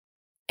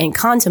and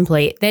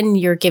contemplate, then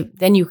you're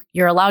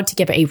allowed to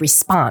give a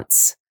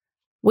response.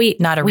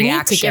 Not a reaction. We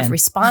need to give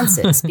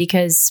responses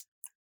because,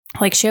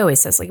 like she always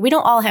says, like we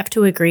don't all have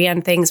to agree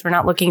on things. We're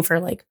not looking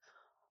for like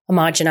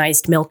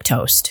homogenized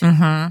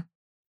milquetoast,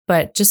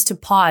 but just to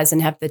pause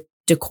and have the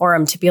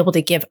decorum to be able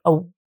to give a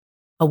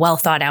well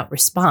thought out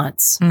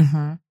response,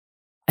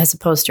 as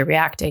opposed to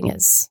reacting,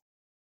 is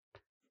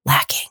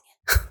lacking.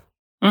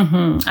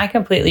 Mm-hmm. I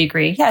completely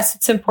agree. Yes,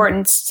 it's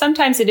important.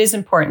 Sometimes it is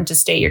important to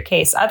state your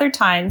case. Other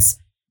times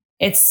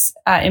it's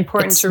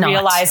important to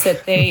realize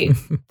that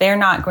they're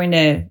not going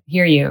to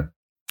hear you.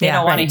 They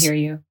don't want to hear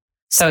you.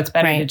 So it's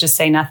better to just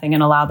say nothing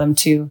and allow them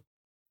to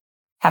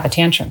have a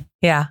tantrum.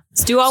 Yeah.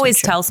 Stu always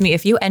tells me,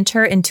 if you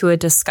enter into a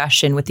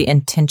discussion with the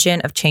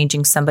intention of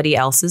changing somebody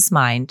else's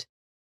mind,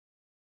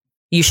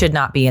 you should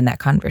not be in that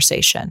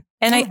conversation.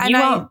 And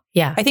I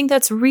think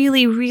that's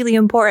really, really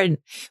important.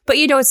 But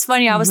it's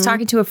funny. I was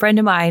talking to a friend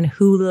of mine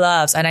who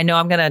loves, and I know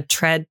I'm going to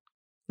tread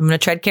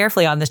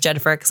carefully on this,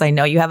 Jennifer, because I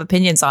know you have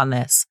opinions on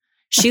this.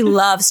 She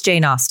loves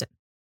Jane Austen.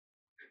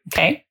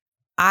 Okay.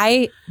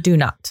 I do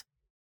not.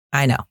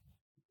 I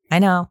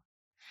know.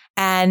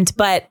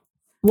 But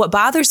what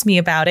bothers me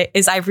about it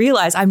is I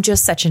realize I'm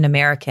just such an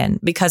American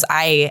because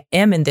I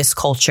am in this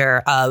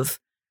culture of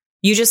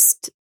you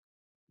just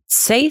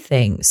say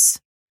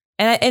things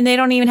and they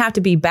don't even have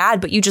to be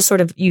bad, but you just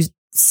you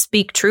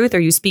speak truth or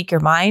you speak your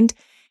mind.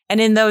 And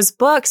in those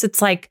books,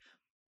 it's like,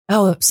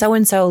 oh,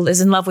 so-and-so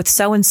is in love with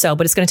so-and-so,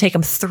 but it's going to take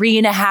them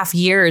 3.5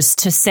 years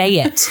to say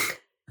it.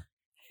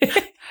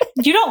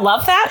 You don't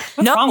love that?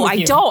 What's no,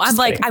 I don't. I'm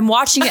like, I'm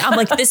watching it. I'm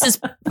like, this is,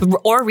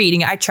 or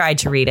reading it. I tried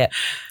to read it,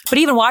 but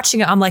even watching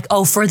it, I'm like,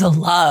 oh, for the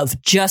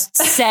love, just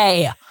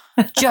say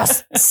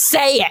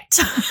it.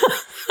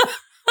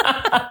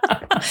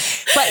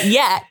 But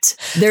yet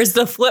there's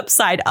the flip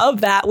side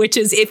of that, which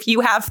is if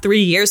you have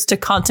 3 years to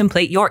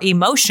contemplate your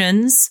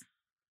emotions,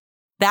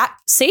 that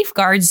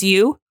safeguards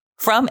you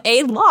from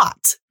a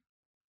lot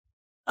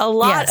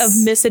of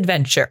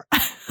misadventure.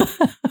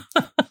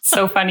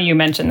 So funny you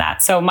mentioned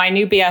that. So my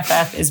new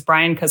BFF is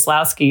Brian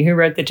Kozlowski, who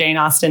wrote the Jane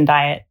Austen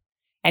Diet.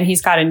 And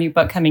he's got a new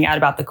book coming out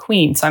about the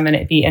Queen. So I'm going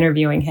to be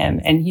interviewing him.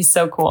 And he's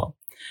so cool.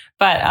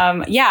 But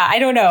I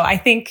don't know.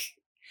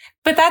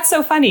 But that's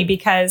so funny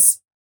because...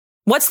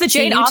 What's the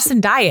Jane Austen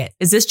Diet?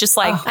 Is this just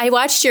like... I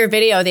watched your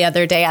video the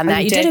other day on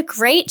that. You did a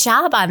great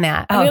job on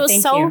that. Oh, it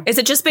was so... Is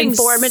it just being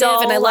informative?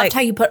 And I loved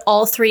how you put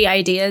all 3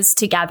 ideas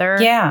together.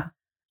 Yeah.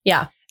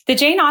 Yeah. The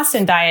Jane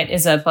Austen Diet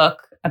is a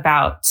book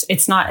about...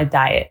 It's not a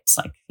diet. It's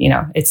like,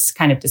 it's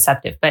kind of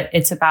deceptive. But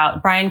it's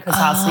about... Brian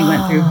Kozlowski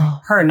went through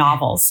her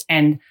novels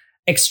and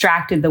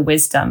extracted the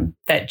wisdom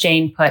that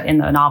Jane put in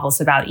the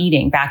novels about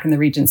eating back in the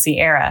Regency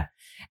era.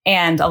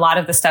 And a lot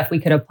of the stuff we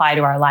could apply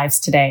to our lives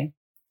today.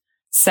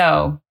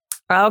 So...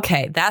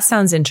 Okay, that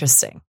sounds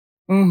interesting.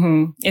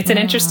 Mm-hmm. It's an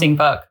interesting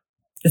book.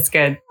 It's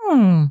good.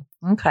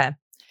 Okay.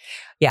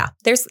 Yeah,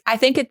 there's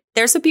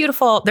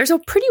a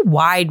pretty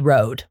wide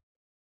road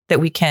that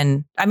we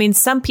can,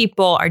 some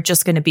people are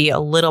just going to be a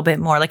little bit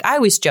more like, I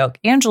always joke,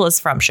 Angela's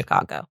from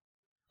Chicago.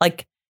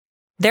 Like,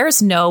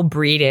 there's no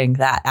breeding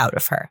that out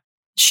of her.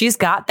 She's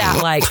got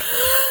that like...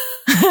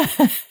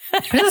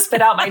 I'm going to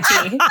spit out my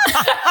tea.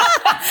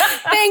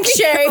 Thanks,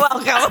 Sherry. You're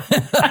welcome.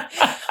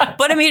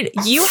 But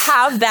you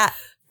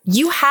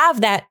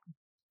have that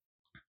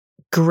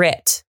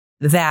grit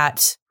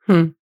that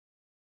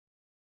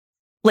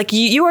like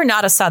you are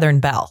not a Southern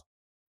belle.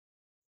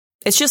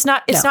 It's just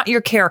not, it's not your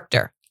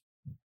character,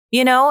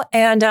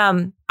 and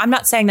I'm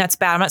not saying that's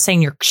bad. I'm not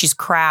saying she's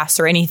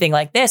crass or anything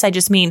like this. I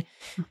just mean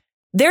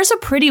there's a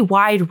pretty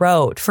wide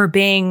road for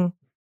being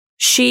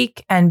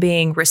chic and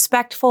being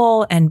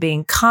respectful and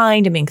being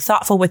kind and being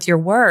thoughtful with your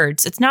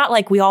words. It's not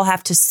like we all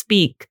have to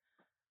speak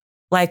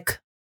like,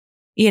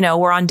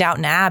 we're on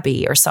Downton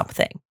Abbey or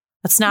something.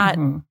 That's not,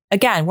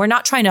 again, we're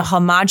not trying to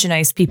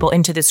homogenize people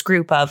into this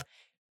group of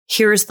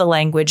here's the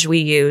language we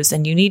use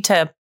and you need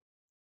to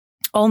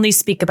only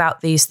speak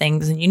about these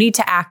things and you need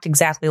to act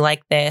exactly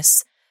like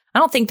this. I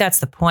don't think that's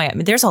the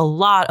point. There's a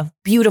lot of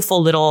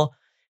beautiful little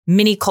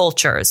mini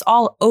cultures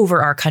all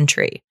over our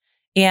country.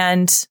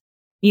 And,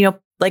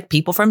 like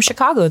people from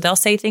Chicago, they'll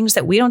say things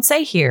that we don't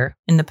say here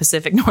in the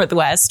Pacific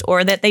Northwest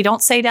or that they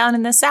don't say down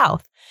in the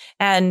South.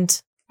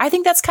 And I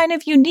think that's kind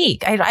of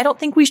unique. I don't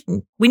think we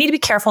need to be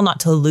careful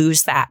not to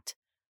lose that.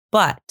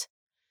 But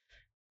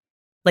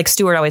like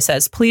Stuart always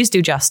says, please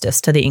do justice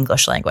to the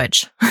English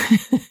language.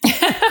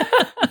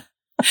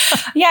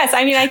 Yes.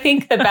 I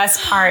think the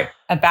best part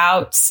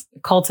about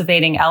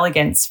cultivating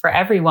elegance for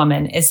every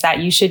woman is that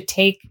you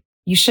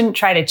shouldn't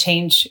try to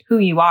change who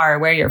you are or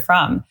where you're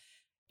from,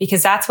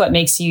 because that's what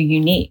makes you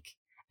unique.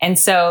 And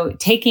so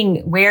taking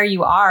where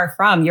you are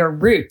from, your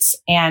roots,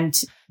 and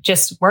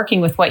just working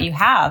with what you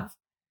have,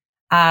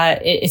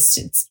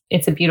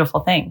 it's a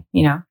beautiful thing,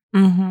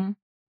 Mm-hmm.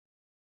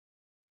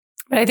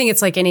 But I think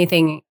it's like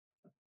anything,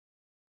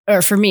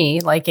 or for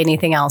me, like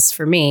anything else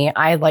for me,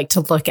 I like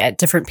to look at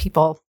different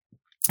people,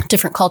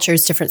 different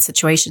cultures, different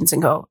situations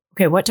and go,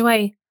 okay, what do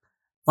I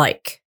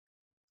like?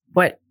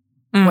 What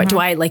do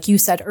I, like you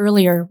said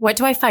earlier, what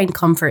do I find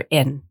comfort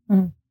in?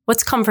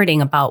 What's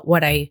comforting about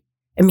what I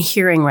am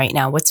hearing right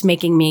now? What's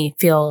making me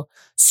feel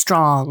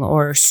strong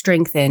or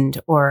strengthened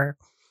or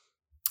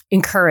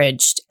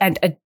encouraged, and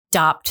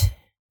adopt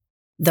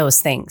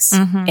those things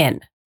in.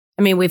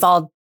 We've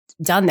all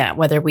done that,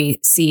 whether we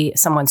see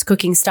someone's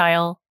cooking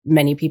style.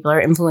 Many people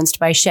are influenced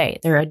by Shay.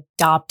 They're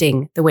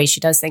adopting the way she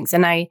does things.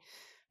 And I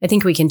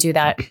think we can do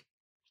that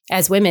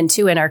as women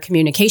too, in our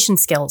communication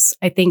skills.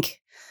 I think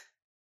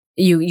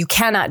you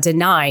cannot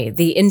deny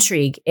the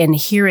intrigue in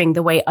hearing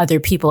the way other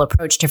people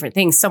approach different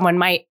things. Someone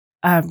might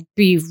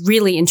be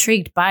really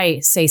intrigued by,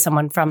 say,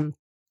 someone from,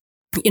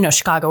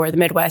 Chicago or the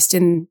Midwest,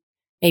 and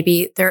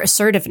maybe their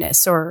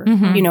assertiveness or,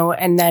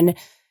 and then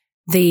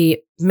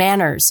the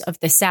manners of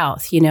the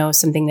South,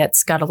 something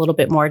that's got a little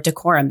bit more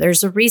decorum.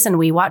 There's a reason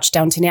we watch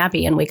Downton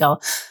Abbey and we go,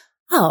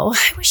 oh,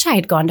 I wish I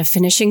had gone to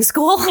finishing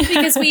school,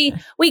 because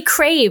we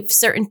crave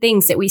certain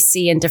things that we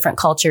see in different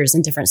cultures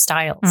and different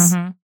styles.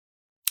 Mm-hmm.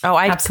 Oh,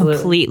 I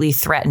completely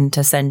threatened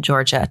to send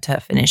Georgia to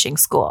finishing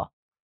school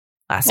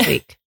last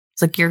week.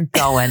 It's like, you're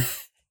going.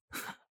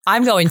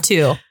 I'm going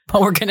too,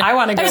 but we're going to. I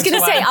want to go. I was going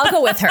to say, I'll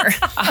go with her.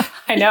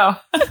 I know.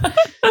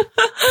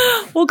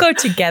 We'll go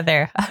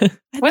together.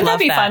 Wouldn't that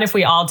be fun if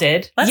we all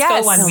did? Let's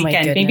go one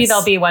weekend. Maybe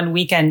there'll be one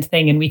weekend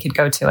thing and we could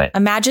go to it.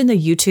 Imagine the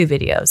YouTube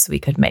videos we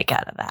could make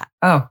out of that.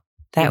 Oh,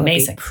 that would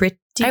amazing. Be pretty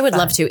I would fun.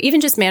 love to.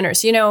 Even just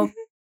manners,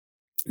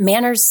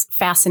 manners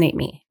fascinate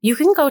me. You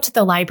can go to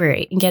the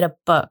library and get a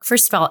book.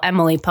 First of all,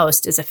 Emily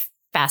Post is a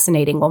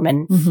fascinating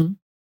woman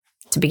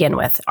to begin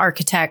with.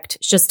 Architect,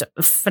 just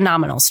a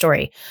phenomenal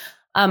story.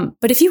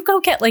 But if you go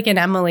get like an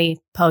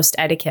Emily Post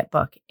etiquette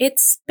book,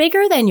 it's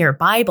bigger than your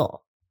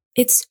Bible.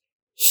 It's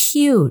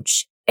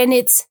huge. And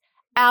it's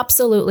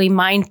absolutely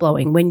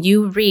mind-blowing when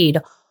you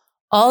read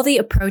all the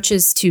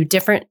approaches to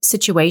different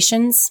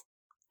situations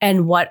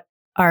and what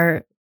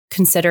are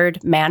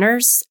considered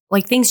manners,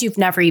 like things you've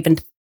never even,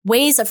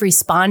 ways of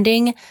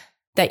responding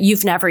that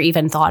you've never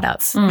even thought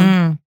of.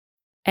 Mm.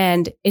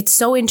 And it's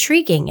so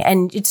intriguing.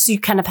 And you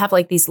kind of have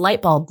like these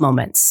light bulb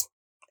moments.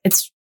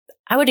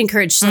 I would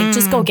encourage,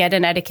 just go get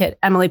an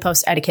Emily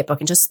Post etiquette book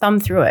and just thumb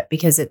through it,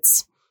 because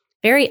it's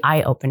very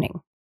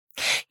eye-opening.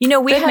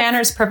 Good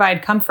manners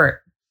provide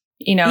comfort,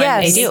 and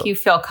they make you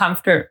feel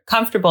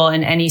comfortable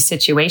in any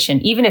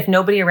situation. Even if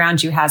nobody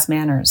around you has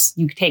manners,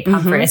 you take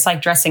comfort. It's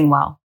like dressing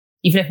well.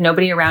 Even if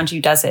nobody around you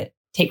does it,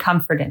 take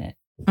comfort in it.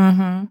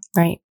 Mm-hmm.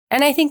 Right.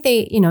 And I think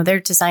they're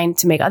designed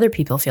to make other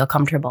people feel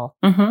comfortable,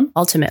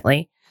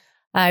 ultimately.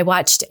 I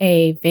watched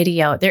a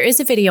video. There is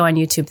a video on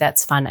YouTube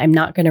that's fun. I'm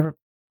not going to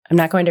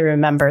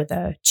remember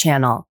the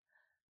channel,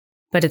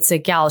 but it's a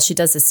gal. She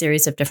does a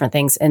series of different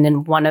things. And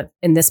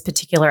in this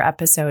particular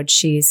episode,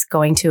 she's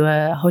going to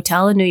a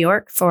hotel in New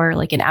York for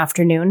like an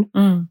afternoon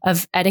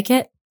of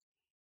etiquette.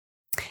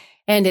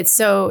 And it's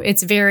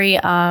very,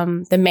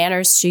 the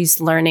manners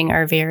she's learning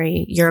are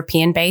very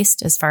European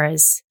based, as far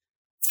as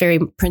it's very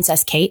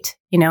Princess Kate,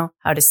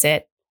 how to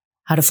sit,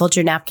 how to fold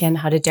your napkin,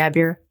 how to dab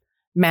your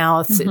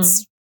mouth.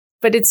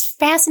 But it's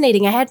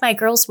fascinating. I had my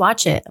girls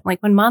watch it.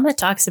 Like, when Mama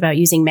talks about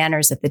using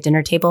manners at the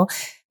dinner table,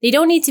 they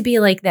don't need to be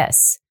like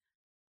this.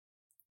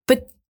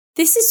 But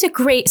this is a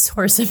great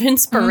source of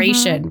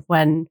inspiration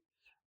when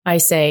I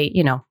say,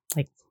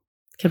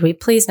 could we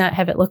please not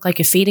have it look like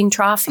a feeding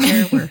trough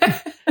here?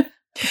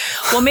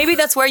 Well, maybe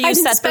that's where you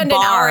set spend the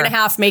bar. An hour and a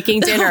half making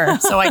dinner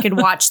so I could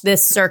watch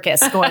this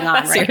circus going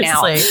on right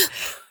now.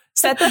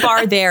 Set the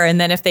bar there, and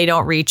then if they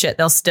don't reach it,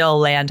 they'll still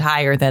land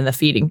higher than the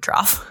feeding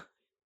trough.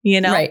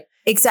 Right.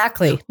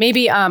 Exactly.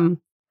 Maybe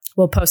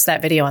we'll post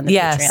that video on the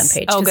Patreon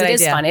page. Oh, good idea.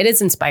 It is fun. It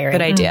is inspiring.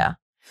 Good idea.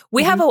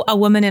 We have a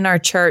woman in our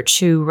church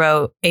who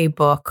wrote a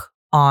book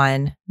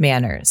on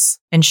manners,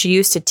 and she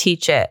used to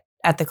teach it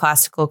at the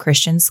classical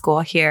Christian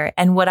school here.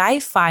 And what I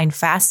find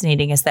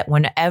fascinating is that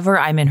whenever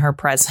I'm in her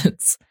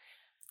presence,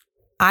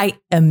 I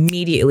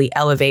immediately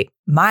elevate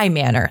my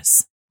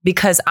manners,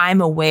 because I'm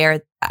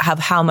aware of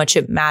how much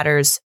it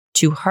matters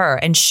to her.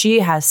 And she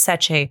has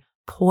such a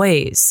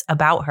poise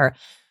about her.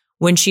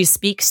 When she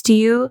speaks to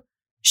you,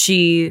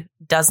 she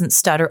doesn't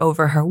stutter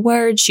over her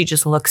words. She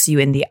just looks you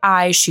in the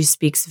eyes. She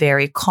speaks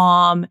very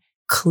calm,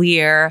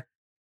 clear,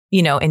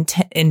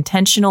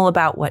 intentional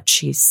about what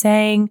she's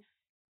saying.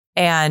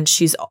 And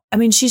she's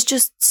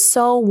just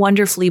so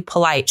wonderfully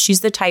polite.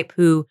 She's the type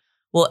who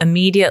will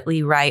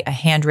immediately write a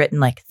handwritten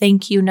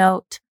thank you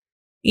note,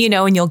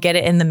 and you'll get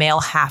it in the mail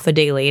half a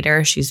day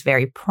later. She's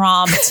very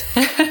prompt.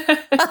 I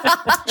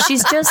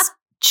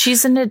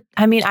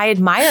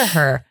admire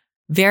her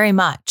very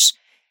much.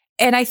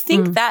 And I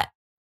think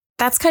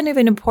that's kind of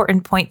an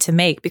important point to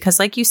make, because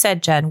like you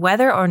said, Jen,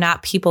 whether or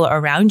not people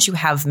around you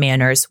have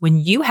manners, when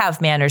you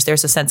have manners,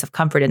 there's a sense of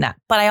comfort in that.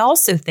 But I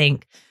also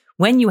think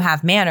when you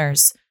have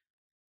manners,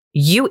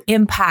 you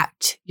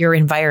impact your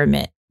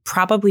environment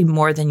probably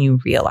more than you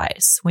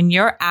realize. When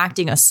you're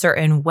acting a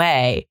certain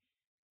way,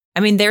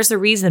 there's a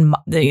reason,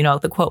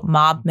 the quote,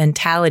 mob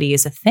mentality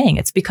is a thing.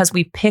 It's because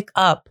we pick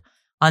up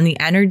on the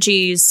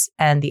energies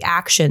and the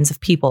actions of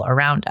people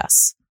around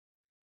us.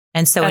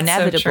 And so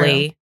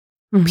inevitably,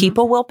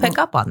 people will pick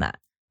up on that.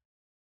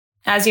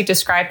 As you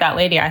described that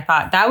lady, I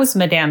thought that was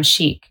Madame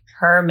Chic.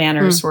 Her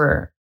manners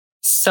were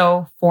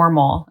so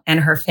formal, and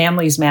her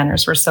family's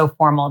manners were so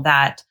formal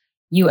that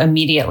you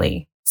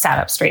immediately sat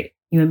up straight.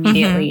 You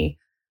immediately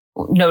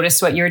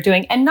noticed what you were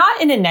doing, and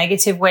not in a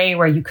negative way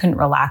where you couldn't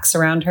relax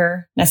around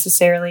her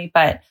necessarily,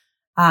 but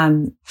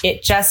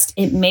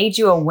it made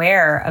you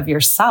aware of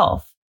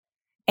yourself.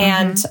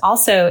 And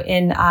also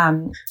in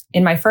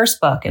my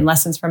first book, in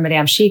Lessons from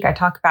Madame Chic, I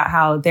talk about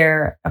how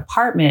their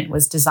apartment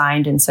was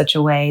designed in such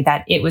a way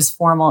that it was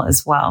formal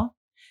as well.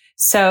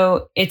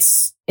 So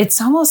it's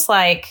almost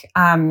like,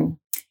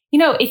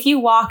 if you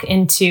walk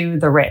into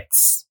the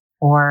Ritz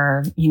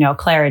or,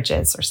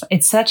 Claridge's or something,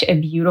 it's such a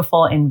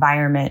beautiful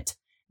environment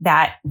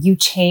that you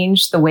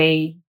change the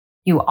way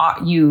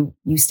you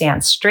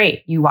stand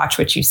straight. You watch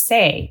what you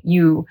say.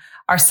 You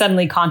are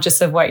suddenly conscious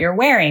of what you're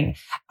wearing.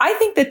 I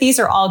think that these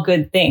are all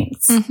good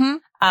things,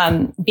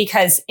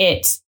 because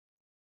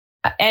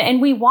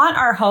and we want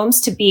our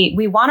homes to be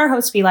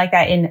like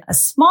that in a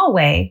small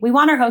way. We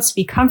want our homes to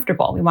be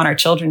comfortable. We want our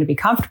children to be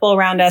comfortable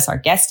around us, our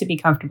guests to be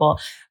comfortable.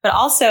 But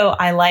also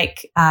I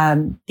like,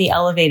 the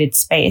elevated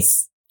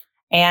space,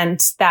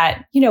 and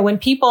that, when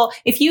people,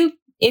 if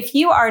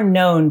you are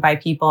known by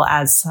people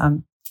as,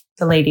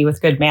 the lady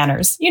with good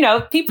manners,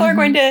 people are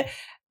going to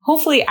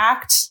hopefully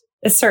act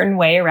a certain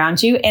way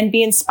around you and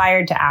be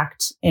inspired to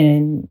act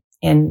in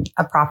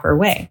a proper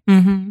way.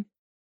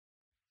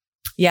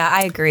 Yeah,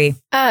 I agree.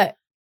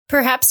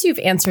 Perhaps you've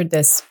answered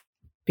this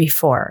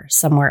before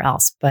somewhere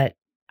else, but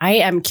I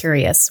am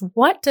curious.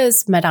 What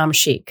does Madame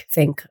Chic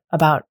think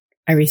about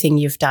everything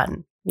you've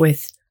done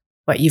with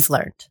what you've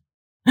learned?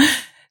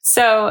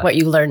 So what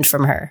you learned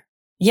from her.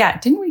 Yeah.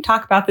 Didn't we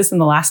talk about this in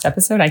the last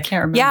episode? I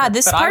can't remember. Yeah.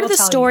 This part of the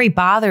story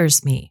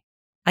bothers me.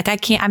 Like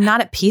I'm not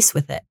at peace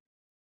with it.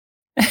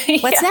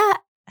 What's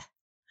that?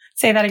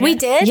 Say that again. We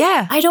did?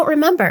 Yeah. I don't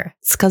remember.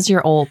 It's because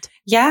you're old.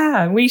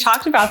 Yeah. We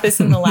talked about this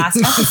in the last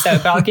episode,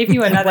 but I'll give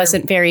you another. It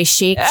wasn't very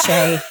chic,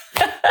 Shay.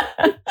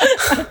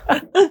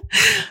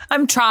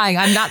 I'm trying.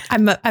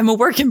 I'm a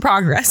work in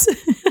progress.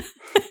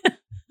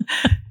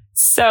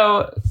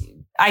 So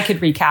I could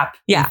recap.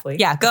 Briefly,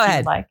 yeah. Go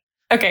ahead.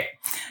 Okay.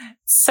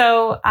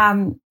 So,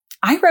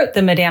 I wrote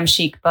the Madame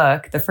Chic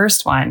book, the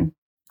first one,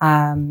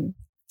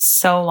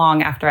 so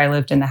long after I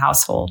lived in the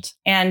household,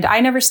 and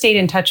I never stayed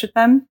in touch with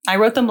them. I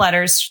wrote them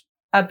letters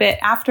a bit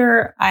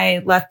after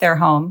I left their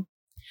home,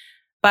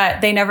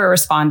 but they never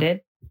responded.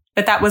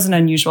 But that wasn't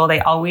unusual. They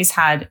always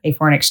had a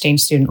foreign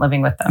exchange student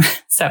living with them.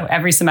 So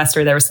every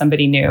semester there was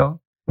somebody new.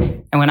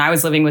 And when I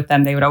was living with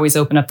them, they would always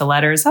open up the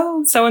letters.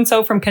 Oh,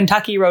 so-and-so from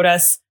Kentucky wrote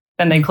us.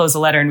 Then they'd close the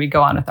letter and we'd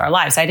go on with our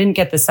lives. I didn't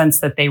get the sense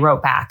that they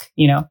wrote back,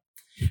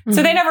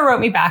 So they never wrote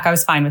me back. I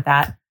was fine with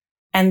that.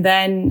 And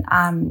then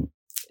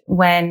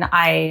when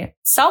I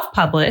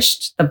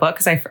self-published the book,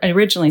 because I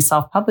originally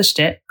self-published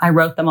it, I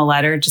wrote them a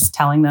letter just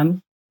telling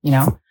them,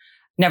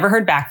 never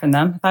heard back from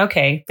them. I thought,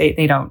 okay,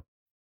 they don't,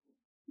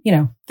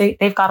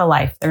 they've got a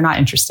life. They're not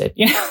interested.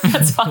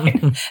 That's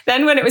fine.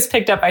 Then when it was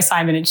picked up by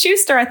Simon &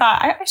 Schuster, I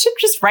thought I should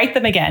just write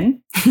them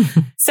again.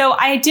 So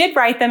I did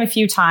write them a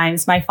few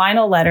times. My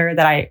final letter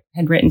that I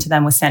had written to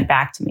them was sent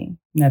back to me,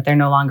 and that they're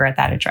no longer at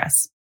that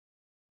address.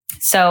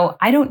 So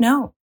I don't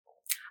know.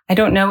 I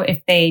don't know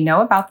if they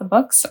know about the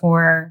books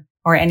or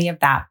any of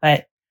that,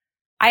 but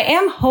I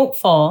am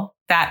hopeful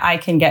that I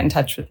can get in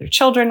touch with their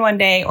children one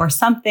day or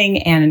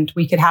something, and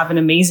we could have an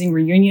amazing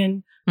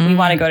reunion. We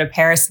want to go to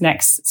Paris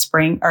next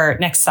spring or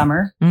next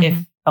summer if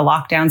the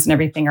lockdowns and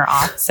everything are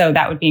off. So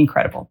that would be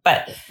incredible.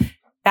 But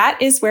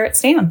that is where it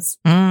stands.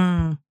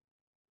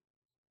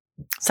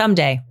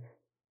 Someday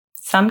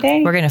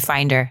we're going to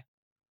find her.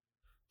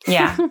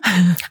 Yeah.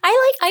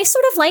 I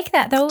sort of like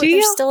that though. Do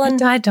you?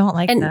 I don't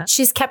like and that.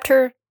 She's kept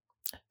her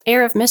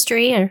air of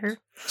mystery and her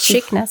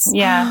chicness.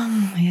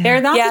 Yeah.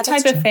 They're not the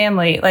type of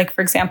family. Like,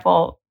 for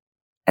example,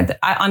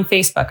 on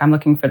Facebook, I'm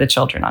looking for the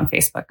children on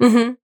Facebook.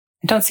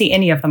 I don't see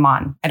any of them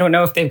on. I don't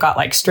know if they've got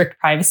like strict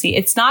privacy.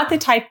 It's not the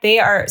type. They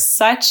are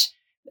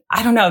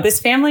I don't know. This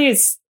family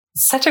is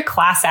such a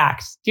class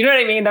act. Do you know what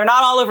I mean? They're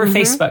not all over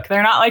Facebook.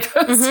 They're not like,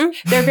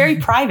 they're very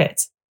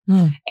private.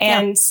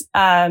 And so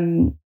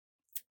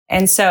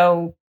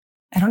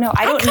I don't know.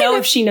 I don't know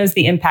if she knows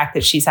the impact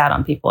that she's had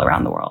on people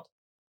around the world,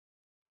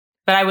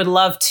 but I would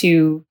love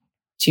to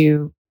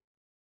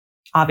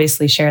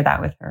obviously share that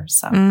with her.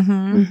 So,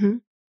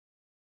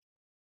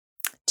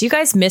 do you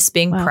guys miss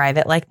being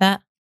private like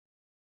that?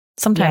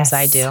 Sometimes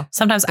I do.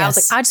 Sometimes I was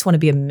like, I just want to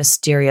be a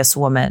mysterious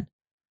woman.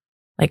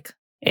 Like,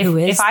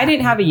 if I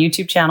didn't have a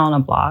YouTube channel and a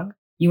blog,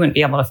 you wouldn't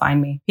be able to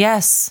find me.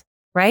 Yes.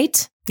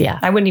 Right? Yeah.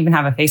 I wouldn't even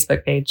have a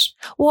Facebook page.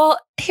 Well,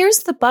 here's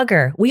the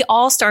bugger. We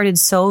all started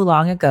so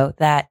long ago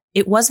that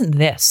it wasn't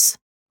this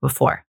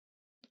before.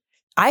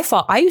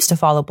 I used to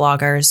follow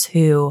bloggers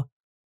who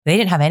they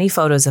didn't have any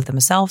photos of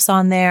themselves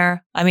on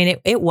there. I mean,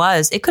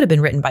 it could have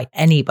been written by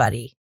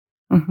anybody.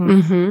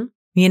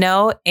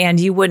 And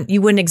you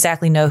wouldn't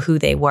exactly know who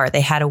they were. They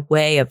had a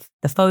way of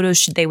the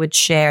photos they would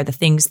share, the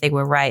things they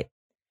would write.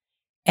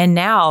 And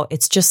now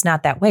it's just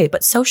not that way.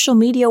 But social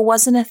media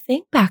wasn't a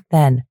thing back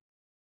then.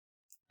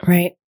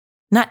 Right.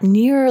 Not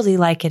nearly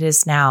like it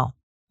is now.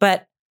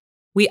 But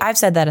I've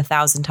said that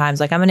 1,000 times.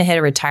 Like, I'm going to hit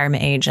a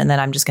retirement age and then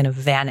I'm just going to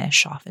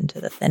vanish off into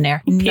the thin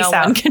air. No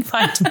one can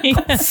find me.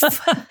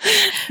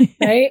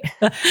 Right.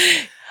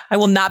 I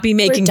will not be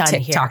making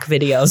TikTok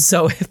videos.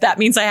 So if that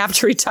means I have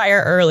to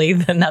retire early,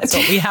 then that's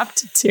what we have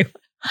to do.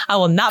 I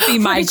will not be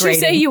migrating. Did you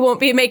say you won't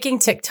be making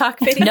TikTok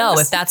videos? No,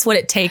 if that's what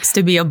it takes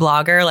to be a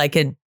blogger, like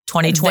in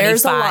 2025.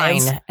 There's a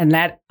line, and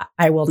that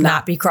I will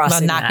not be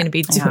crossing. I'm not going to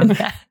be doing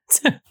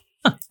that.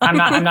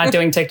 I'm not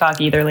doing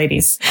TikTok either,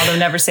 ladies. Although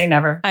never say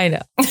never. I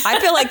know. I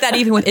feel like that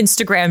even with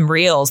Instagram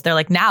Reels. They're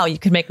like, now you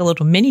can make a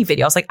little mini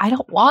video. I was like, I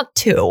don't want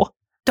to.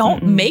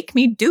 Don't make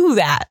me do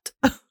that.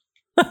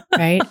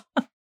 Right?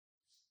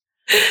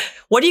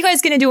 What are you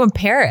guys going to do in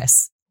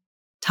Paris?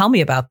 Tell me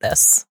about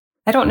this.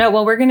 I don't know.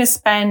 Well,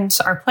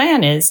 our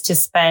plan is to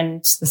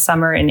spend the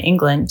summer in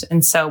England.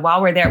 And so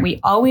while we're there, we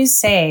always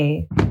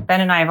say, Ben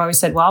and I have always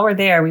said, while we're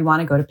there, we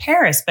want to go to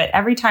Paris. But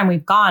every time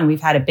we've gone,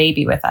 we've had a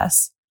baby with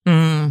us.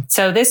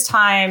 So this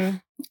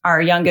time,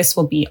 our youngest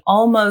will be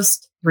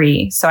almost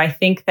 3. So I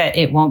think that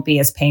it won't be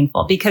as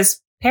painful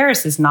because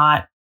Paris is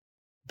not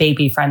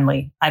baby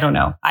friendly. I don't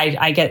know.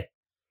 I get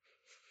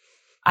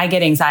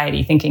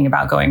anxiety thinking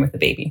about going with the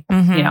baby,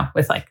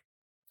 with like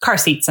car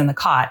seats in the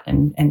cot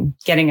and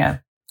getting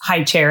a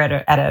high chair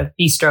at a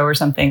bistro or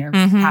something or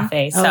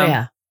cafe.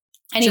 So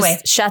anyway,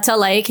 just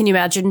Châtelet. Can you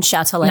imagine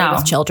Châtelet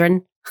with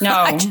children? No,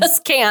 I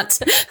just can't.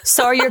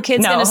 So are your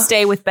kids going to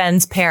stay with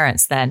Ben's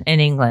parents then in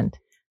England?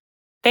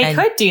 They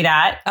could do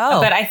that.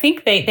 But I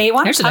think they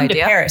want to come to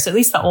Paris. At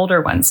least the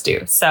older ones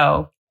do.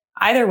 So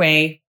either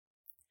way,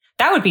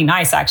 that would be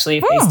nice actually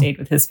if they stayed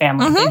with his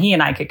family. Then he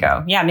and I could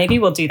go. Yeah, maybe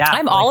we'll do that.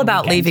 I'm all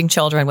about leaving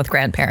children with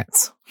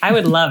grandparents. I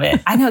would love it.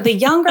 I know the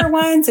younger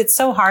ones, it's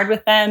so hard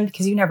with them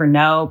because you never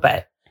know,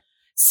 but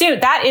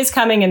soon that is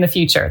coming in the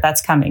future.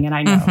 That's coming. And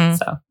I know.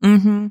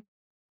 So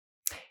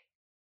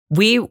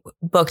we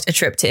booked a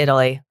trip to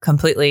Italy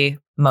completely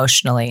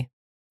emotionally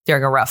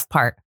during a rough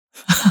part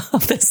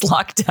of this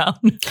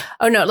lockdown.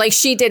 Oh no, like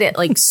she did it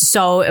like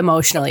so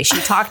emotionally. She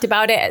talked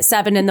about it at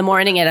 7 a.m. at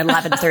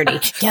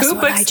 11:30. Guess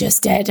what I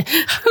just did?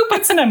 Who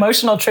puts an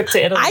emotional trip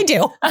to Italy? I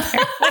do.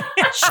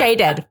 Shay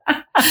did.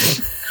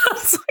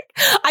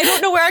 I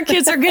don't know where our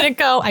kids are going to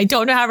go. I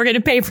don't know how we're going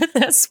to pay for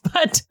this,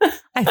 but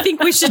I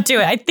think we should do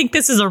it. I think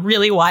this is a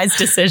really wise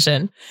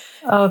decision.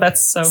 Oh,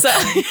 that's so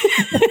funny.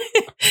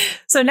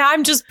 So now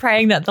I'm just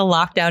praying that the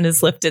lockdown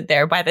is lifted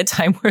there by the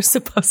time we're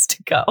supposed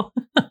to go.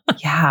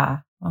 Yeah.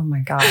 Oh my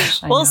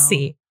gosh. We'll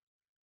see.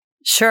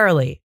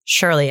 Surely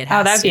it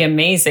has. Oh, that'd be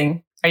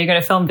amazing. Are you going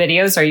to film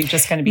videos or are you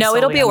just going to be? No,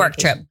 it'll be a work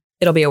trip.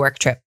 It'll be a work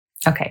trip.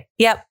 Okay.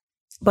 Yep.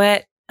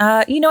 But,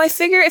 I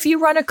figure if you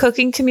run a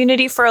cooking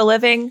community for a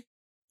living,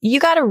 you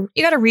gotta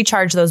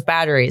recharge those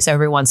batteries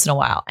every once in a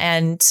while.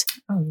 And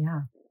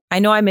I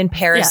know I'm in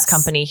Paris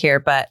company here,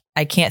 but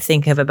I can't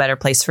think of a better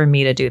place for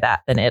me to do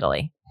that than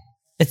Italy.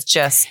 It's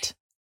just,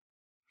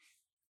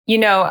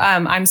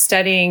 I'm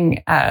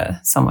studying,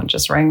 someone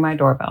just rang my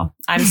doorbell.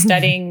 I'm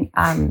studying,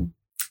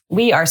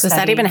 we are studying.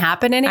 Does that even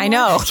happen anymore? I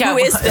know. Yeah, who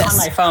is this? On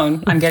my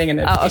phone. I'm getting a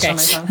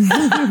notification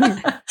on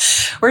my phone.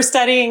 We're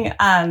studying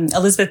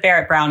Elizabeth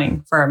Barrett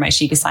Browning for my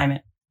chic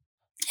assignment.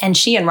 And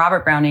she and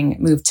Robert Browning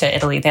moved to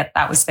Italy.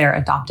 That was their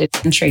adopted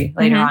country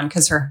later on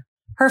because her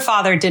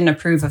father didn't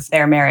approve of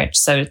their marriage.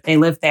 So they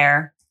lived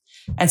there.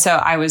 And so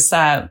I was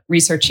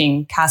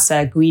researching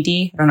Casa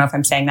Guidi. I don't know if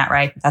I'm saying that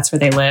right, but that's where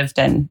they lived.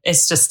 And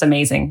it's just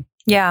amazing.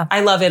 Yeah.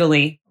 I love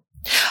Italy.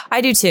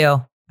 I do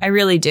too. I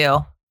really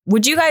do.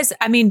 Would you guys,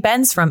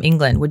 Ben's from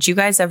England. Would you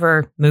guys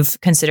ever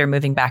consider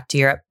moving back to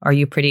Europe? Are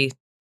you pretty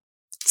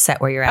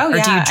set where you're at? Oh,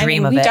 or do you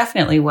dream of it? We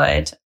definitely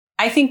would.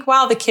 I think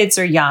while the kids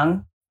are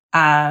young,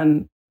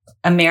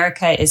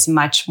 America is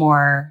much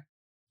more,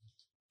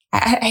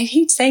 I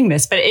hate saying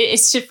this, but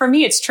it's just, for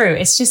me, it's true.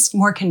 It's just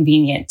more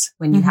convenient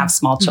when you have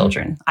small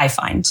children, I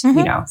find,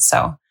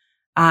 so.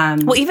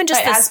 Well, even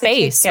just the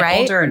space,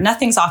 right? Older,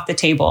 nothing's off the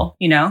table,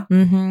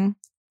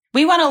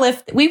 We want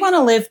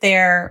to live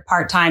there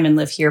part-time and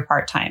live here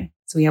part-time.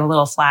 So we have a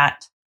little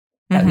flat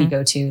that we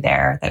go to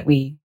there that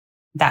we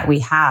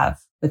have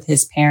with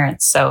his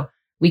parents. So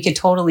we could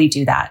totally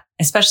do that,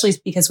 especially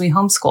because we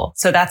homeschool.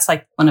 So that's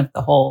like one of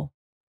the whole,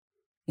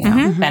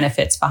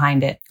 benefits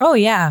behind it. Oh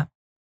yeah.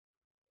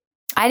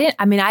 I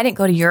didn't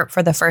go to Europe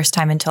for the first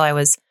time until I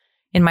was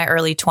in my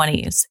early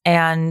 20s.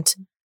 And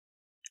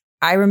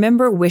I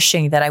remember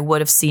wishing that I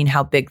would have seen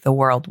how big the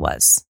world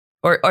was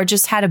or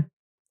just and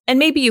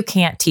maybe you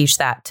can't teach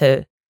that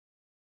to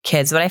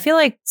kids, but I feel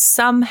like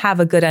some have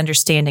a good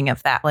understanding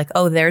of that. Like,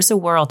 oh, there's a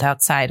world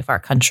outside of our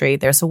country.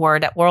 There's a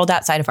world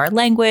outside of our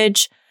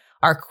language,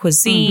 our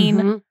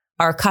cuisine,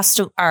 our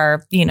custom,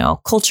 our,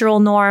 cultural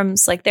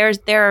norms. Like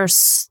there are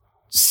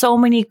so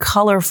many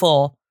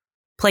colorful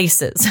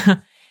places.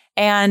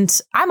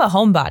 And I'm a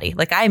homebody.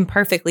 Like I'm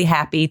perfectly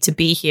happy to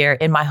be here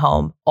in my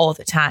home all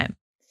the time.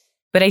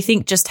 But I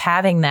think just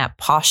having that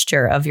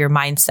posture of your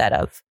mindset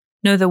of,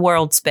 no, the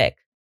world's big.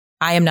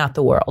 I am not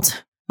the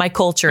world. My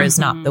culture is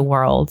not the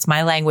world.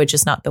 My language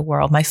is not the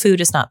world. My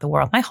food is not the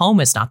world. My home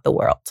is not the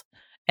world.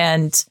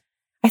 And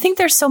I think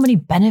there's so many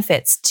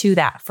benefits to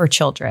that for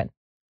children.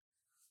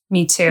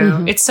 Me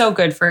too. It's so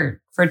good for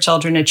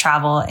children to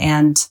travel.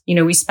 And,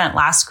 we spent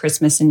last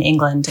Christmas in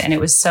England and it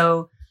was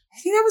I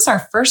think that was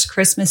our first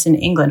Christmas in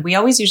England. We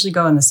always usually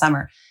go in the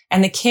summer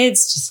and the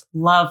kids just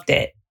loved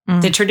it.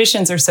 the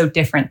traditions are so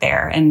different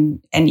there. And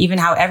even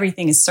how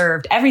everything is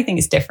served, everything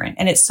is different.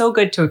 And it's so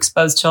good to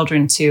expose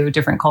children to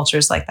different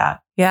cultures like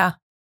that. Yeah.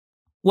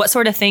 What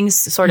sort of things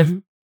sort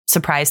of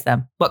surprised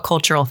them? What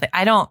cultural thing?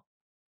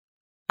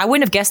 I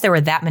wouldn't have guessed there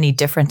were that many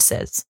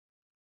differences.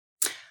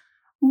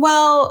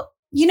 Well,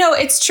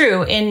 it's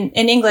true. In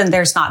England,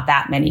 there's not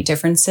that many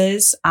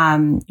differences.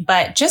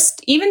 But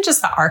even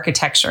just the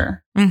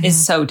architecture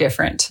is so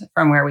different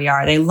from where we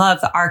are. They love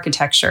the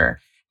architecture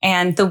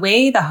and the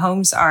way the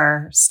homes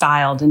are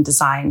styled and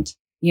designed.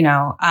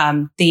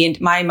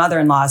 My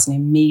mother-in-law is an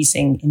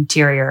amazing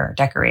interior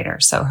decorator.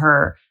 So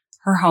her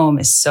home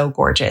is so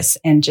gorgeous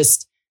and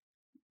just,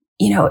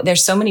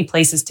 there's so many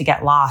places to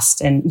get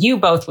lost and you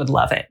both would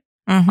love it.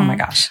 Oh my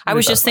gosh. I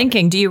was just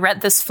thinking, do you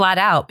rent this flat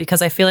out?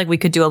 Because I feel like we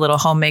could do a little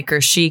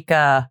homemaker chic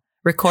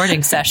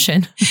recording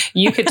session.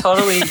 You could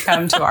totally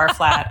come to our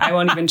flat. I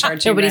won't even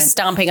charge you. Nobody's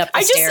stomping up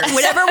the stairs.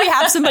 Whenever we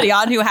have somebody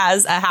on who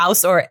has a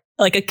house or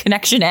like a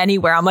connection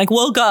anywhere, I'm like,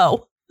 we'll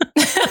go.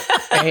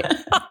 Right.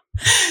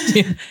 Do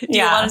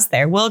you want us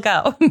there? We'll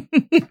go.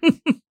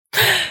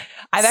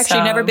 I've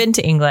actually never been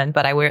to England,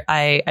 but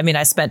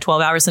I spent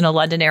 12 hours in a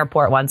London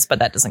airport once, but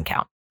that doesn't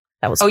count.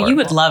 That was horrible. You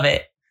would love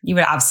it. You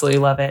would absolutely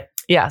love it.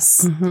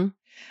 Yes.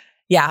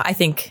 Yeah, I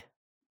think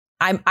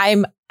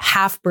I'm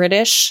half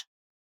British,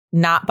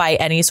 not by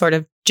any sort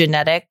of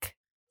genetic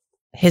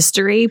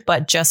history,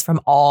 but just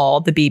from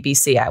all the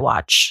BBC I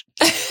watch.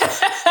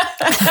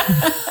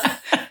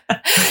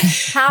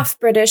 Half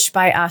British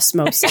by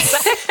osmosis.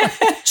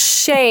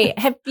 Shay,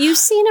 have you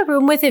seen A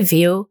Room with a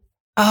View?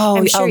 Oh,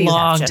 I'm sure a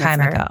long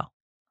time ago.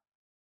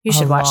 You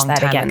should watch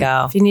that again.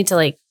 If you need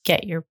to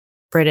get your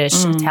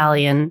British,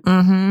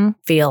 Italian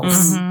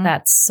feels.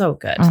 That's so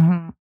good.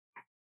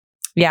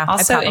 Yeah.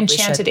 Also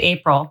Enchanted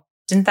April.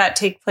 Didn't that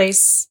take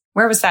place?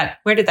 Where was that?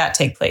 Where did that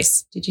take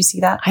place? Did you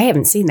see that? I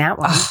haven't seen that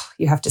one. Oh,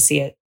 you have to see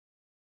it.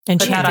 Put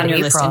that on your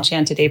list.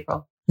 Enchanted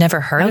April. Never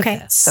heard of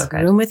this. So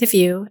good. Room with a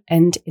View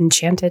and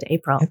Enchanted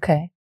April.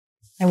 Okay.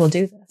 I will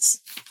do this.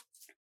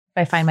 If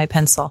I find my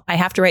pencil, I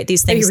have to write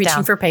these things down. Are you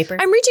reaching for paper?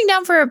 I'm reaching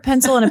down for a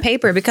pencil and a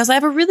paper because I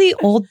have a really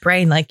old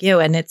brain like you,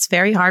 and it's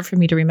very hard for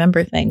me to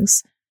remember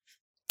things.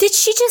 Did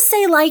she just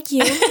say like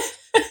you?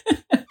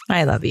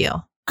 I love you.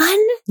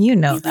 You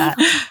know that.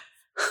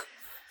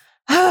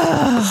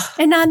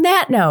 And on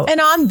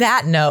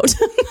that note.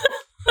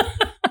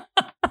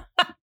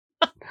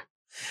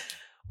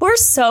 We're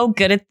so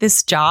good at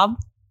this job.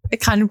 It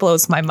kind of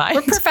blows my mind.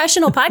 We're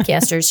professional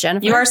podcasters,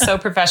 Jennifer. You are so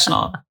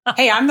professional.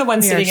 Hey, I'm the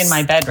one sitting in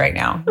my bed right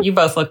now. You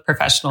both look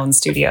professional in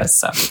studios.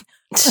 So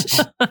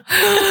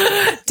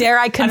dare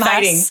I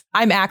confess,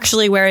 I'm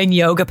actually wearing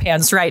yoga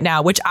pants right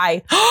now, which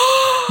I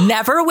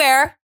never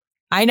wear.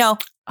 I know.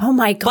 Oh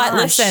my gosh. But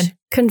listen.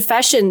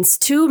 Confessions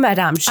to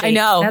Madame Shake. I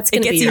know. That's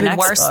going to be your even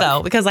worse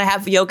though, because I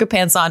have yoga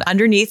pants on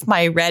underneath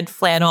my red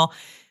flannel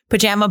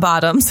pajama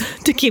bottoms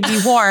to keep me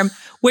warm,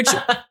 which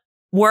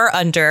were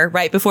under,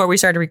 right before we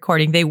started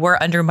recording, they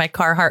were under my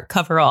Carhartt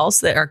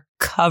coveralls that are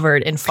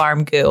covered in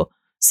farm goo.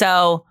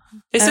 So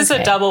this is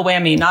a double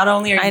whammy. Not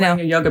only are you wearing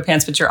your yoga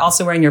pants, but you're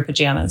also wearing your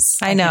pajamas.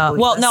 I know.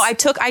 Well, no, I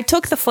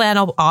took the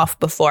flannel off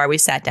before we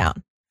sat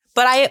down,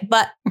 but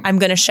I'm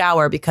going to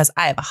shower because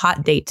I have a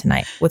hot date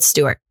tonight with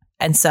Stuart.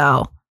 And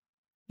so,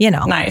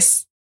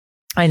 nice.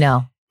 I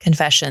know.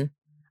 Confession.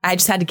 I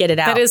just had to get it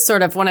out. That is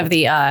sort of one of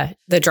the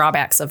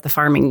drawbacks of the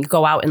farming. You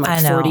go out in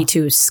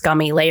 42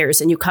 scummy layers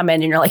and you come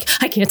in and you're like,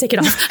 I can't take it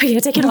off. I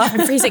can't take it off.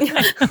 I'm freezing.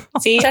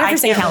 See, I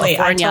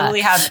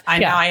totally have.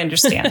 Now I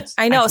understand.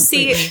 I know.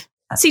 See,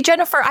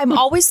 Jennifer, I'm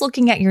always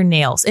looking at your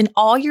nails in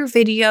all your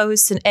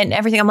videos and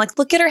everything. I'm like,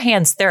 look at her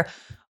hands. They're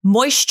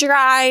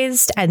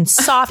moisturized and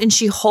soft and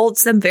she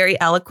holds them very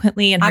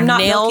eloquently and her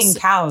nails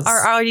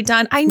are already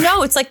done. I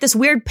know. It's like this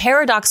weird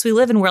paradox we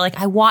live in where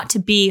I want to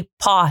be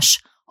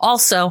posh.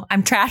 Also,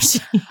 I'm trashy.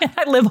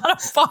 I live on a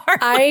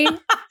farm.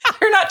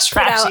 You're not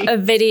trashy. Put out a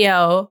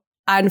video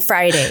on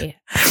Friday.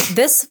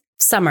 This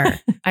summer,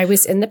 I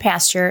was in the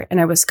pasture and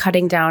I was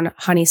cutting down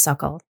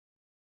honeysuckle.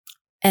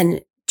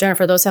 And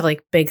Jennifer, those have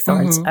big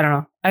thorns. I don't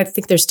know. I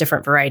think there's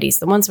different varieties.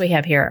 The ones we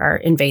have here are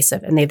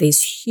invasive and they have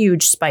these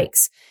huge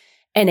spikes.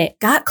 And it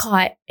got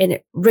caught and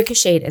it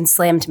ricocheted and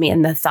slammed me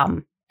in the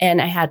thumb.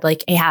 And I had a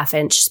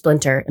 1/2-inch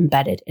splinter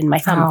embedded in my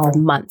thumb for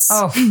months.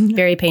 Oh,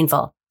 very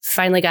painful.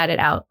 Finally got it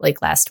out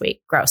last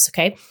week. Gross.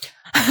 Okay.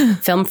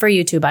 Film for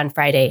YouTube on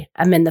Friday.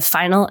 I'm in the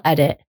final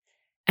edit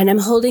and I'm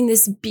holding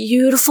this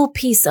beautiful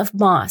piece of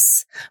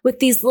moss with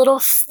these little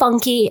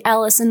funky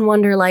Alice in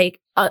Wonderland,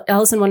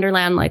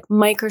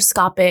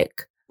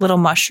 microscopic little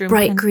mushroom,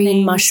 bright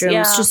green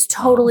mushrooms, just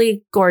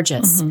totally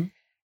gorgeous.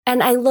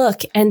 And I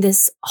look and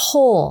this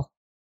hole,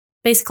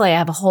 basically I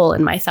have a hole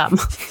in my thumb.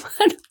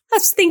 I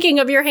was thinking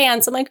of your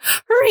hands. I'm like,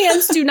 her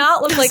hands do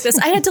not look like this.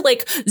 I had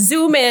to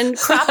zoom in,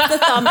 crop the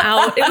thumb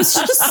out. It was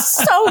just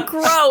so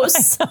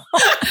gross.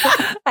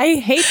 I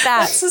hate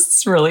that. This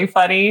is really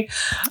funny.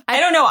 I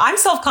don't know. I'm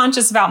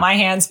self-conscious about my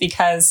hands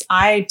because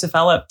I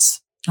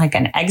developed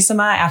an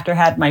eczema after I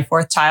had my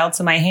 4th child.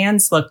 So my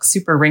hands look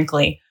super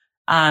wrinkly.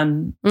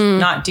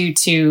 Not due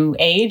to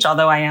age,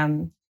 although I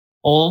am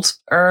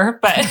older,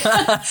 but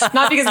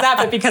not because of that,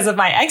 but because of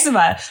my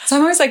eczema. So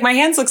I'm always like, my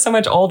hands look so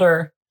much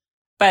older,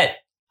 but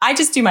I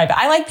just do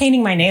I like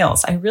painting my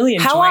nails. I really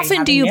enjoy. How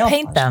often do you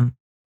paint them?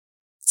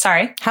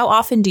 Sorry? How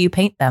often do you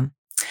paint them?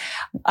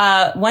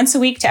 Once a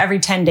week to every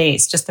 10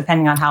 days, just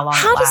depending on how long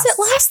How does it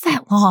last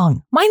that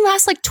long? Mine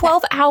lasts like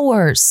 12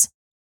 hours.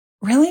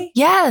 Really?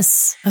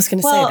 Yes. I was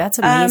going to say, that's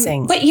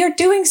amazing. But you're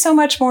doing so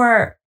much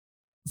more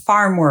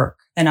farm work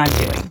than I'm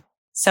doing.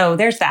 So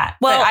there's that.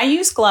 Well, but I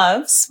use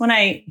gloves when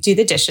I do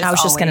the dishes. I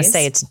was just going to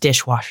say it's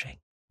dishwashing.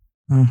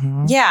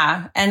 Mm-hmm.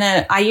 Yeah. And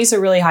then I use a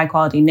really high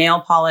quality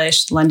nail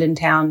polish, London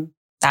Town.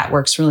 That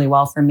works really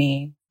well for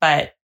me.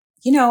 But,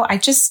 you know, I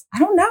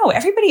don't know.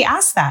 Everybody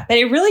asks that, but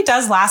it really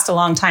does last a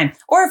long time.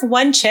 Or if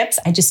one chips,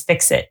 I just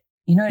fix it.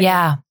 You know what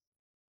I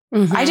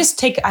mean?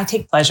 Mm-hmm. I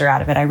take pleasure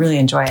out of it. I really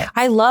enjoy it.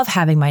 I love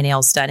having my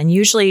nails done. And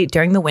usually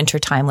during the winter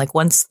time, like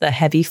once the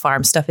heavy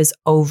farm stuff is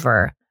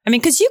over, I mean,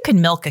 because you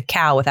can milk a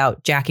cow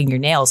without jacking your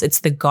nails.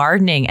 It's the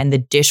gardening and the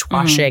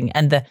dishwashing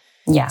and the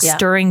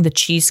stirring the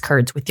cheese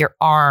curds with your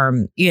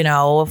arm, you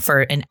know,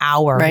 for an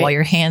hour while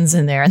your hand's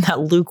in there and that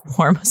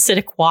lukewarm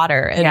acidic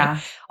water and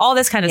all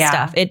this kind of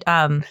stuff.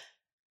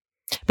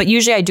 But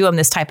usually I do them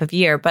this type of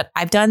year, but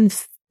I've done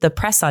the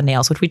press on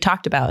nails, which we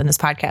talked about in this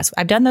podcast.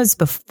 I've done those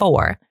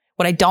before.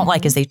 What I don't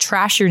like is they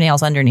trash your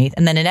nails underneath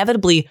and then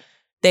inevitably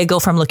they go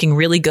from looking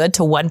really good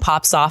to one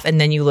pops off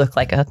and then you look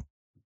like a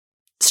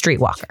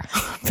streetwalker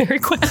very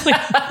quickly.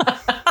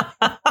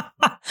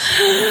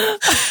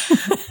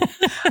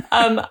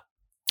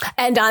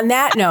 And on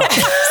that note,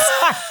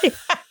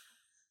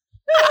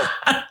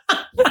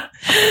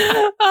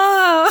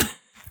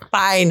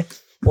 fine.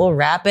 We'll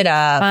wrap it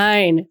up.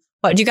 Fine.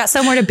 What, you got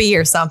somewhere to be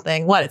or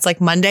something? What? It's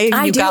like Monday?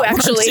 I do, got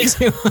actually.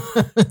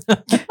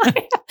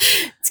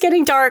 It's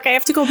getting dark. I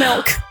have to go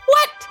milk.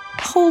 What?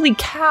 Holy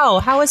cow.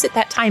 How is it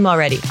that time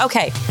already?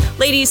 Okay.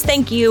 Ladies,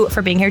 thank you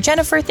for being here.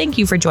 Jennifer, thank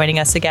you for joining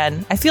us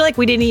again. I feel like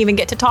we didn't even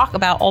get to talk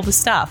about all the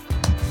stuff.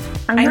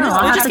 I know.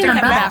 We're just going to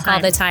come back all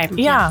the time.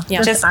 Yeah.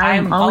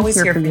 I'm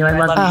always here for you.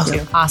 I love you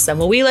too. Awesome.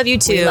 Well, we love you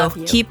too. Love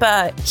you. Keep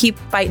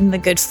fighting the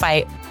good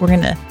fight. We're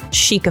going to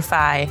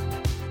chicify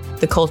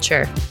the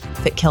culture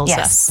that kills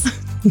us.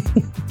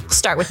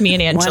 Start with me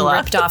and Angela. One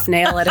ripped off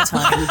nail at a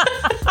time.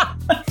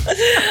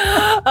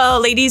 Oh,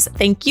 ladies,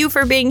 thank you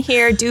for being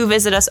here. Do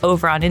visit us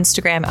over on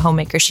Instagram at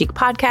Homemaker Chic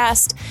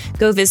Podcast.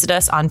 Go visit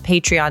us on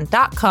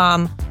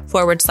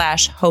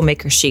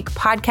patreon.com/Homemaker Chic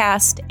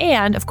Podcast.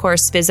 And of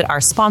course, visit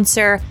our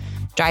sponsor,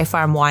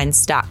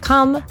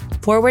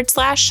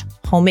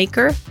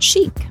 dryfarmwines.com/Homemaker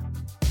Chic.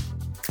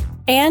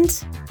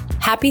 And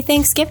happy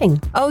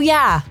Thanksgiving. Oh,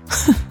 yeah.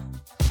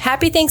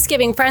 Happy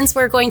Thanksgiving. Friends,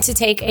 we're going to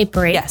take a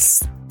break.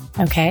 Yes.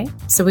 Okay.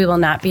 So we will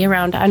not be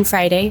around on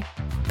Friday,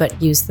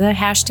 but use the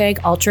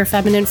hashtag Ultra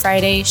Feminine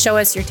Friday. Show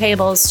us your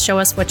tables. Show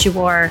us what you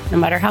wore, no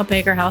matter how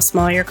big or how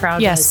small your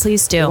crowd is. Yes,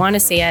 please do. We want to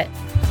see it.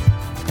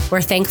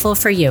 We're thankful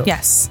for you.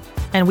 Yes.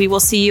 And we will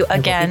see you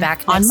again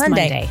back on next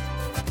Monday.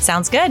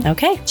 Sounds good.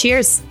 Okay.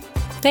 Cheers.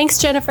 Thanks,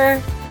 Jennifer.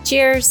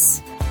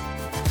 Cheers.